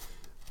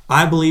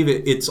 I believe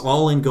it's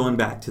all in going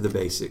back to the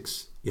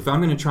basics. If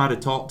I'm going to try to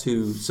talk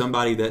to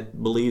somebody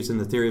that believes in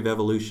the theory of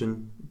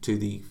evolution to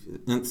the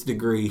nth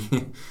degree,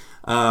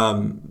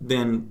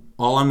 then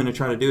all I'm going to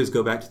try to do is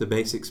go back to the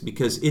basics,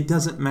 because it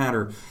doesn't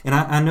matter. And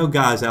I know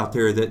guys out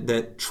there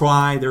that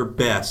try their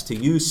best to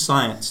use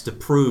science to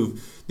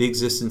prove the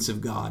existence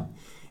of God.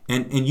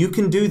 And you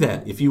can do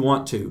that if you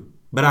want to.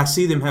 But I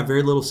see them have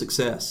very little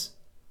success.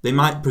 They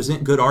might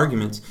present good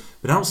arguments,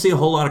 but I don't see a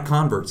whole lot of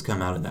converts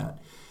come out of that.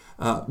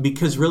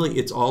 Because really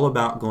it's all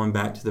about going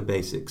back to the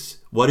basics.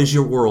 What is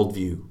your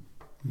worldview?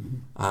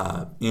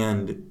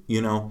 And,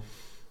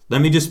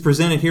 let me just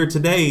present it here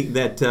today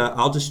that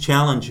I'll just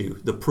challenge you.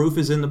 The proof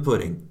is in the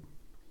pudding.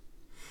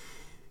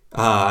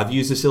 I've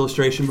used this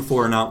illustration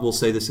before, and we'll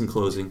say this in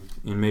closing.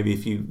 And maybe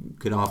if you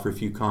could offer a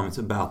few comments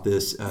about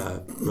this,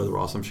 Brother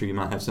Ross, I'm sure you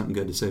might have something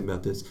good to say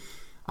about this.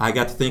 I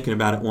got to thinking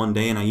about it one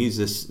day, and I used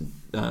this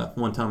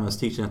one time I was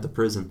teaching at the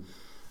prison.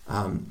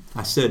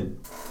 I said,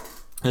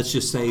 let's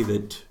just say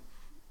that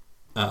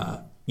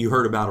you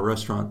heard about a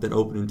restaurant that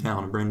opened in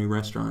town, a brand new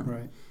restaurant.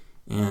 Right.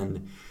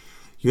 And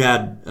you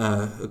had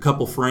a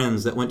couple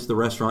friends that went to the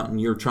restaurant,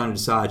 and you're trying to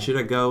decide, should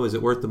I go? Is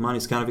it worth the money?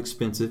 It's kind of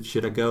expensive.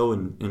 Should I go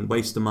and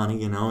waste the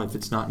money? If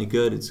it's not any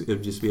good, it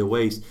would just be a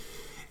waste.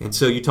 And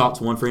so you talked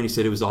to one friend, he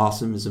said it was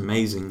awesome, it was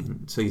amazing.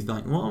 And so you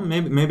think, well,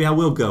 maybe I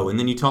will go. And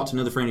then you talked to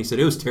another friend, he said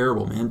it was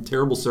terrible, man.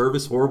 Terrible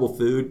service, horrible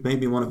food, made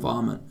me want to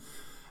vomit.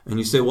 And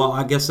you say, well,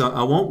 I guess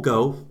I won't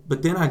go.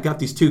 But then I got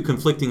these two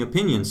conflicting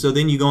opinions. So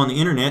then you go on the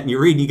internet and you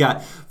read, and you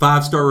got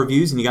 5-star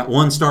reviews and you got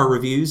 1-star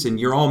reviews, and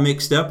you're all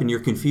mixed up and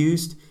you're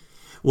confused.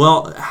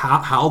 Well,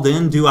 how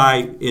then do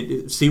I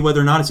see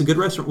whether or not it's a good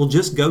restaurant? Well,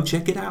 just go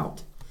check it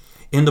out.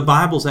 And the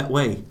Bible's that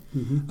way.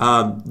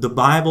 Mm-hmm. The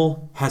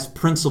Bible has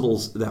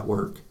principles that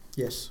work.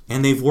 Yes.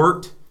 And they've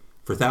worked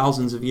for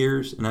thousands of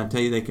years, and I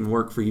tell you, they can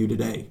work for you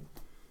today.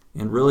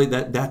 And really,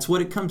 that's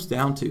what it comes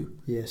down to.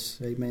 Yes.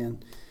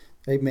 Amen.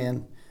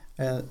 Amen.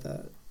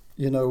 The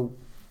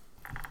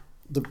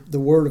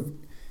Word of,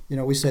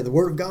 we say the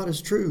Word of God is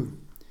true.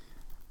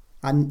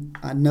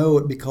 I know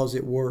it because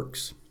it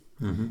works.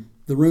 Mm-hmm.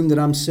 The room that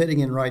I'm sitting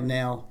in right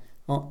now,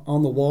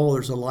 on the wall,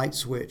 there's a light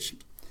switch.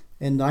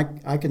 And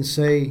I can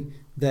say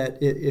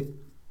that if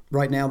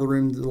right now the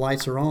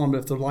lights are on, but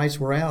if the lights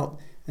were out,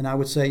 and I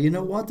would say, you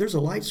know what, there's a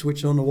light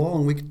switch on the wall,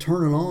 and we can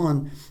turn it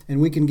on,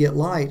 and we can get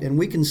light, and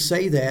we can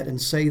say that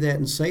and say that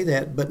and say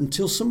that, but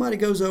until somebody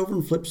goes over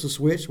and flips the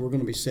switch, we're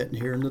going to be sitting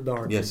here in the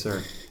dark. Yes,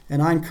 sir.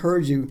 And I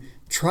encourage you,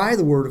 try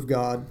the Word of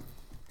God.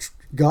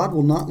 God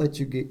will not let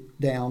you get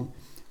down.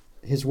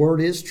 His Word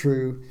is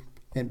true,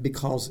 and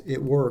because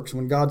it works.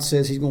 When God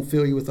says He's going to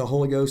fill you with the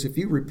Holy Ghost, if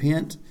you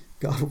repent,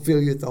 God will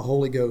fill you with the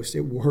Holy Ghost.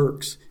 It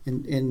works.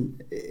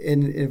 And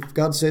if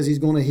God says He's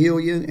going to heal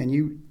you,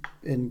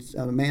 and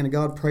a man of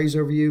God prays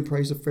over you,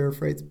 prays a prayer of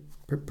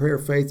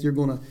faith, you're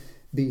going to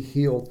be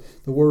healed.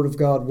 The Word of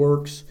God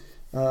works.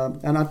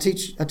 And I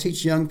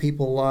teach young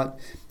people a lot,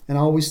 and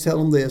I always tell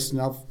them this,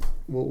 and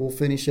we'll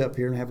finish up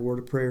here and have a word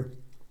of prayer.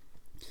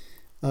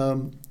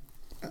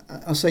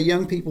 I say,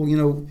 young people,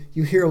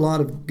 you hear a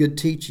lot of good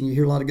teaching, you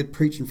hear a lot of good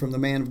preaching from the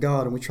man of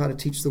God, and we try to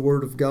teach the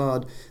Word of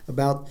God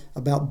about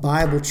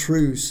Bible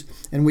truths,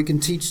 and we can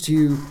teach to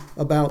you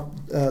about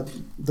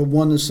the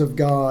oneness of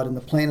God and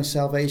the plan of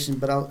salvation.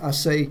 But I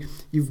say,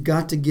 you've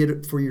got to get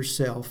it for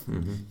yourself.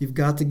 Mm-hmm. You've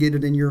got to get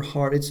it in your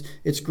heart.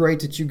 It's great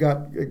that you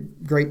got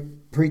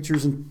great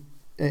preachers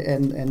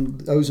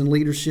and those in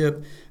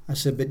leadership. I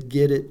said, but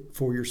get it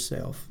for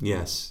yourself.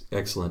 Yes,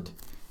 excellent.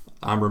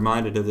 I'm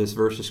reminded of this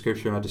verse of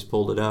Scripture. I just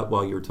pulled it up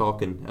while you were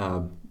talking.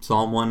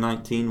 Psalm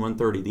 119,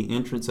 130. The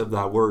entrance of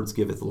thy words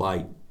giveth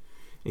light.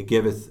 It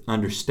giveth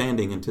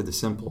understanding unto the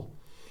simple.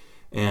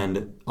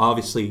 And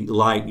obviously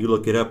light, you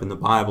look it up in the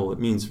Bible, it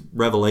means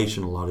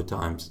revelation a lot of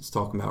times. It's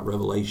talking about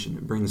revelation.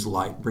 It brings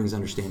light, brings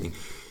understanding.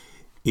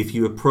 If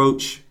you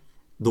approach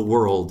the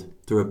world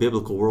through a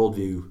biblical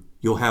worldview,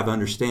 you'll have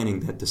understanding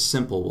that the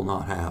simple will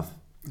not have.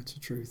 That's the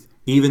truth.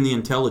 Even the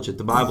intelligent.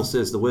 The Bible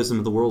says the wisdom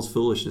of the world is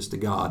foolishness to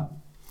God.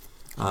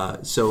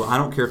 So I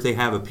don't care if they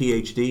have a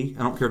PhD.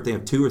 I don't care if they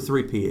have 2 or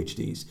 3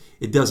 PhDs.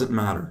 It doesn't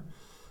matter.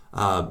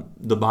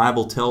 The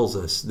Bible tells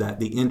us that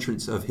the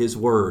entrance of His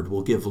Word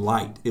will give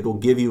light. It will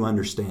give you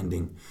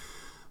understanding.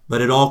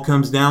 But it all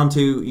comes down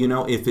to,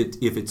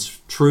 if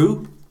it's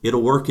true,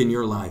 it'll work in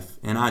your life.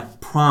 And I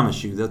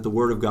promise you that the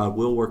Word of God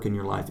will work in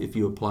your life if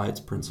you apply its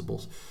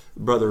principles.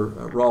 Brother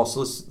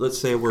Ross, let's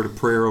say a word of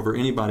prayer over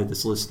anybody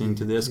that's listening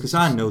to this, because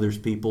I know there's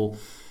people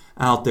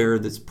out there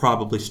that's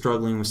probably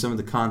struggling with some of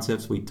the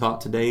concepts we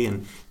taught today,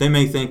 and they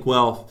may think,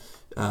 well,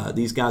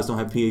 these guys don't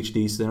have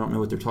PhDs, so they don't know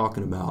what they're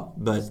talking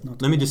about. But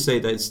let me just say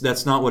that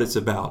that's not what it's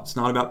about. It's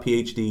not about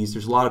PhDs.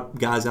 There's a lot of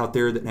guys out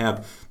there that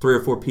have 3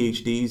 or 4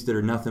 PhDs that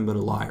are nothing but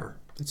a liar.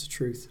 That's the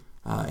truth.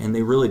 And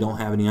they really don't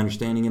have any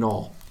understanding at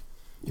all.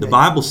 The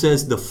Bible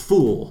says the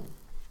fool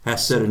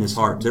has said in his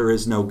heart, there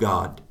is no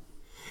God.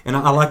 And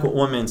I like what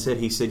one man said.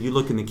 He said, you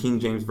look in the King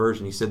James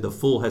Version, he said, the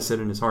fool has said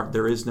in his heart,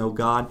 there is no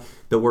God.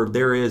 The word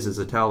there is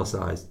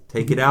italicized.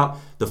 Take it out.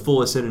 The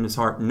fool has said in his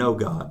heart, no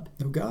God.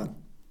 No God.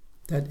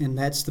 And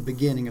that's the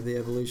beginning of the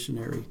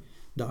evolutionary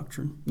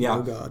doctrine. Yeah.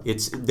 No God.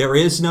 There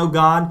is no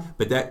God,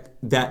 but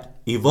that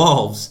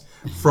evolves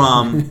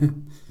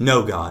from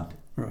no God.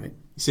 Right.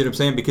 You see what I'm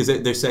saying? Because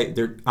they say,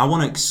 I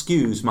want to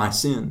excuse my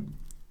sin.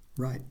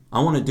 Right. I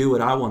want to do what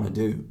I want to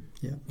do.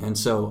 Yeah. And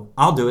so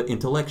I'll do it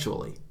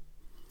intellectually.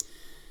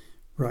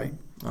 Right.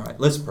 All right,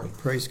 let's pray.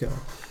 Praise God.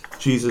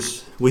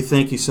 Jesus, we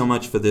thank you so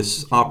much for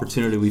this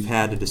opportunity we've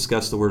had to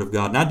discuss the Word of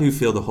God. And I do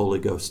feel the Holy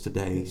Ghost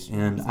today.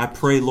 And I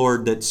pray,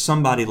 Lord, that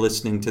somebody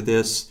listening to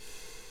this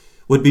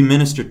would be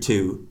ministered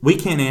to. We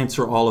can't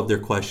answer all of their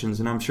questions,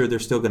 and I'm sure they're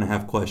still going to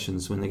have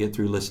questions when they get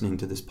through listening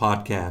to this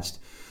podcast.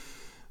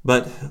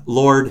 But,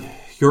 Lord,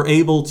 you're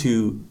able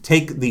to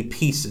take the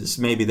pieces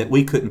maybe that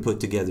we couldn't put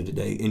together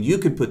today, and you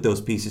could put those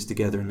pieces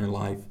together in their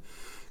life.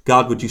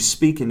 God, would you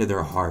speak into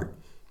their heart?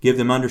 Give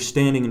them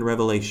understanding and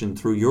revelation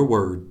through your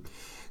word.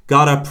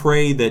 God, I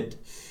pray that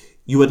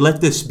you would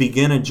let this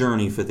begin a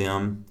journey for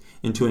them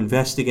into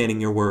investigating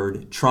your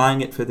word,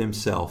 trying it for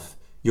themselves.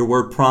 Your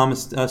word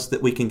promised us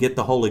that we can get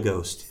the Holy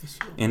Ghost,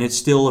 and it's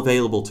still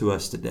available to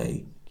us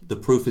today. The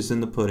proof is in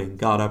the pudding.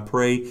 God, I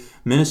pray,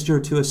 minister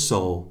to a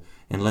soul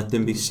and let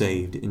them be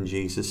saved in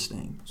Jesus'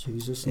 name.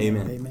 Jesus' name.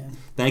 Amen.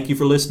 Thank you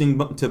for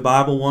listening to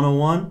Bible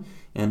 101.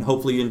 And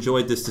hopefully you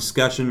enjoyed this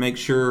discussion. Make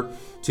sure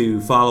to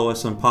follow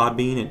us on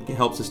Podbean. It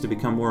helps us to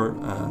become more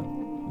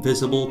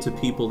visible to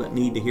people that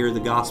need to hear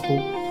the gospel.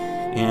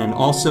 And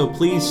also,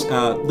 please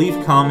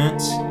leave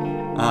comments.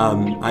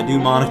 I do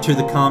monitor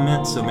the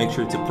comments, so make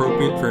sure it's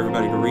appropriate for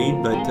everybody to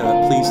read. But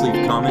please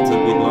leave comments,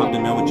 and we'd love to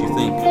know what you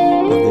think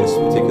of this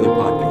particular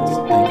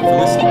podcast. Thank you for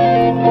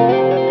listening.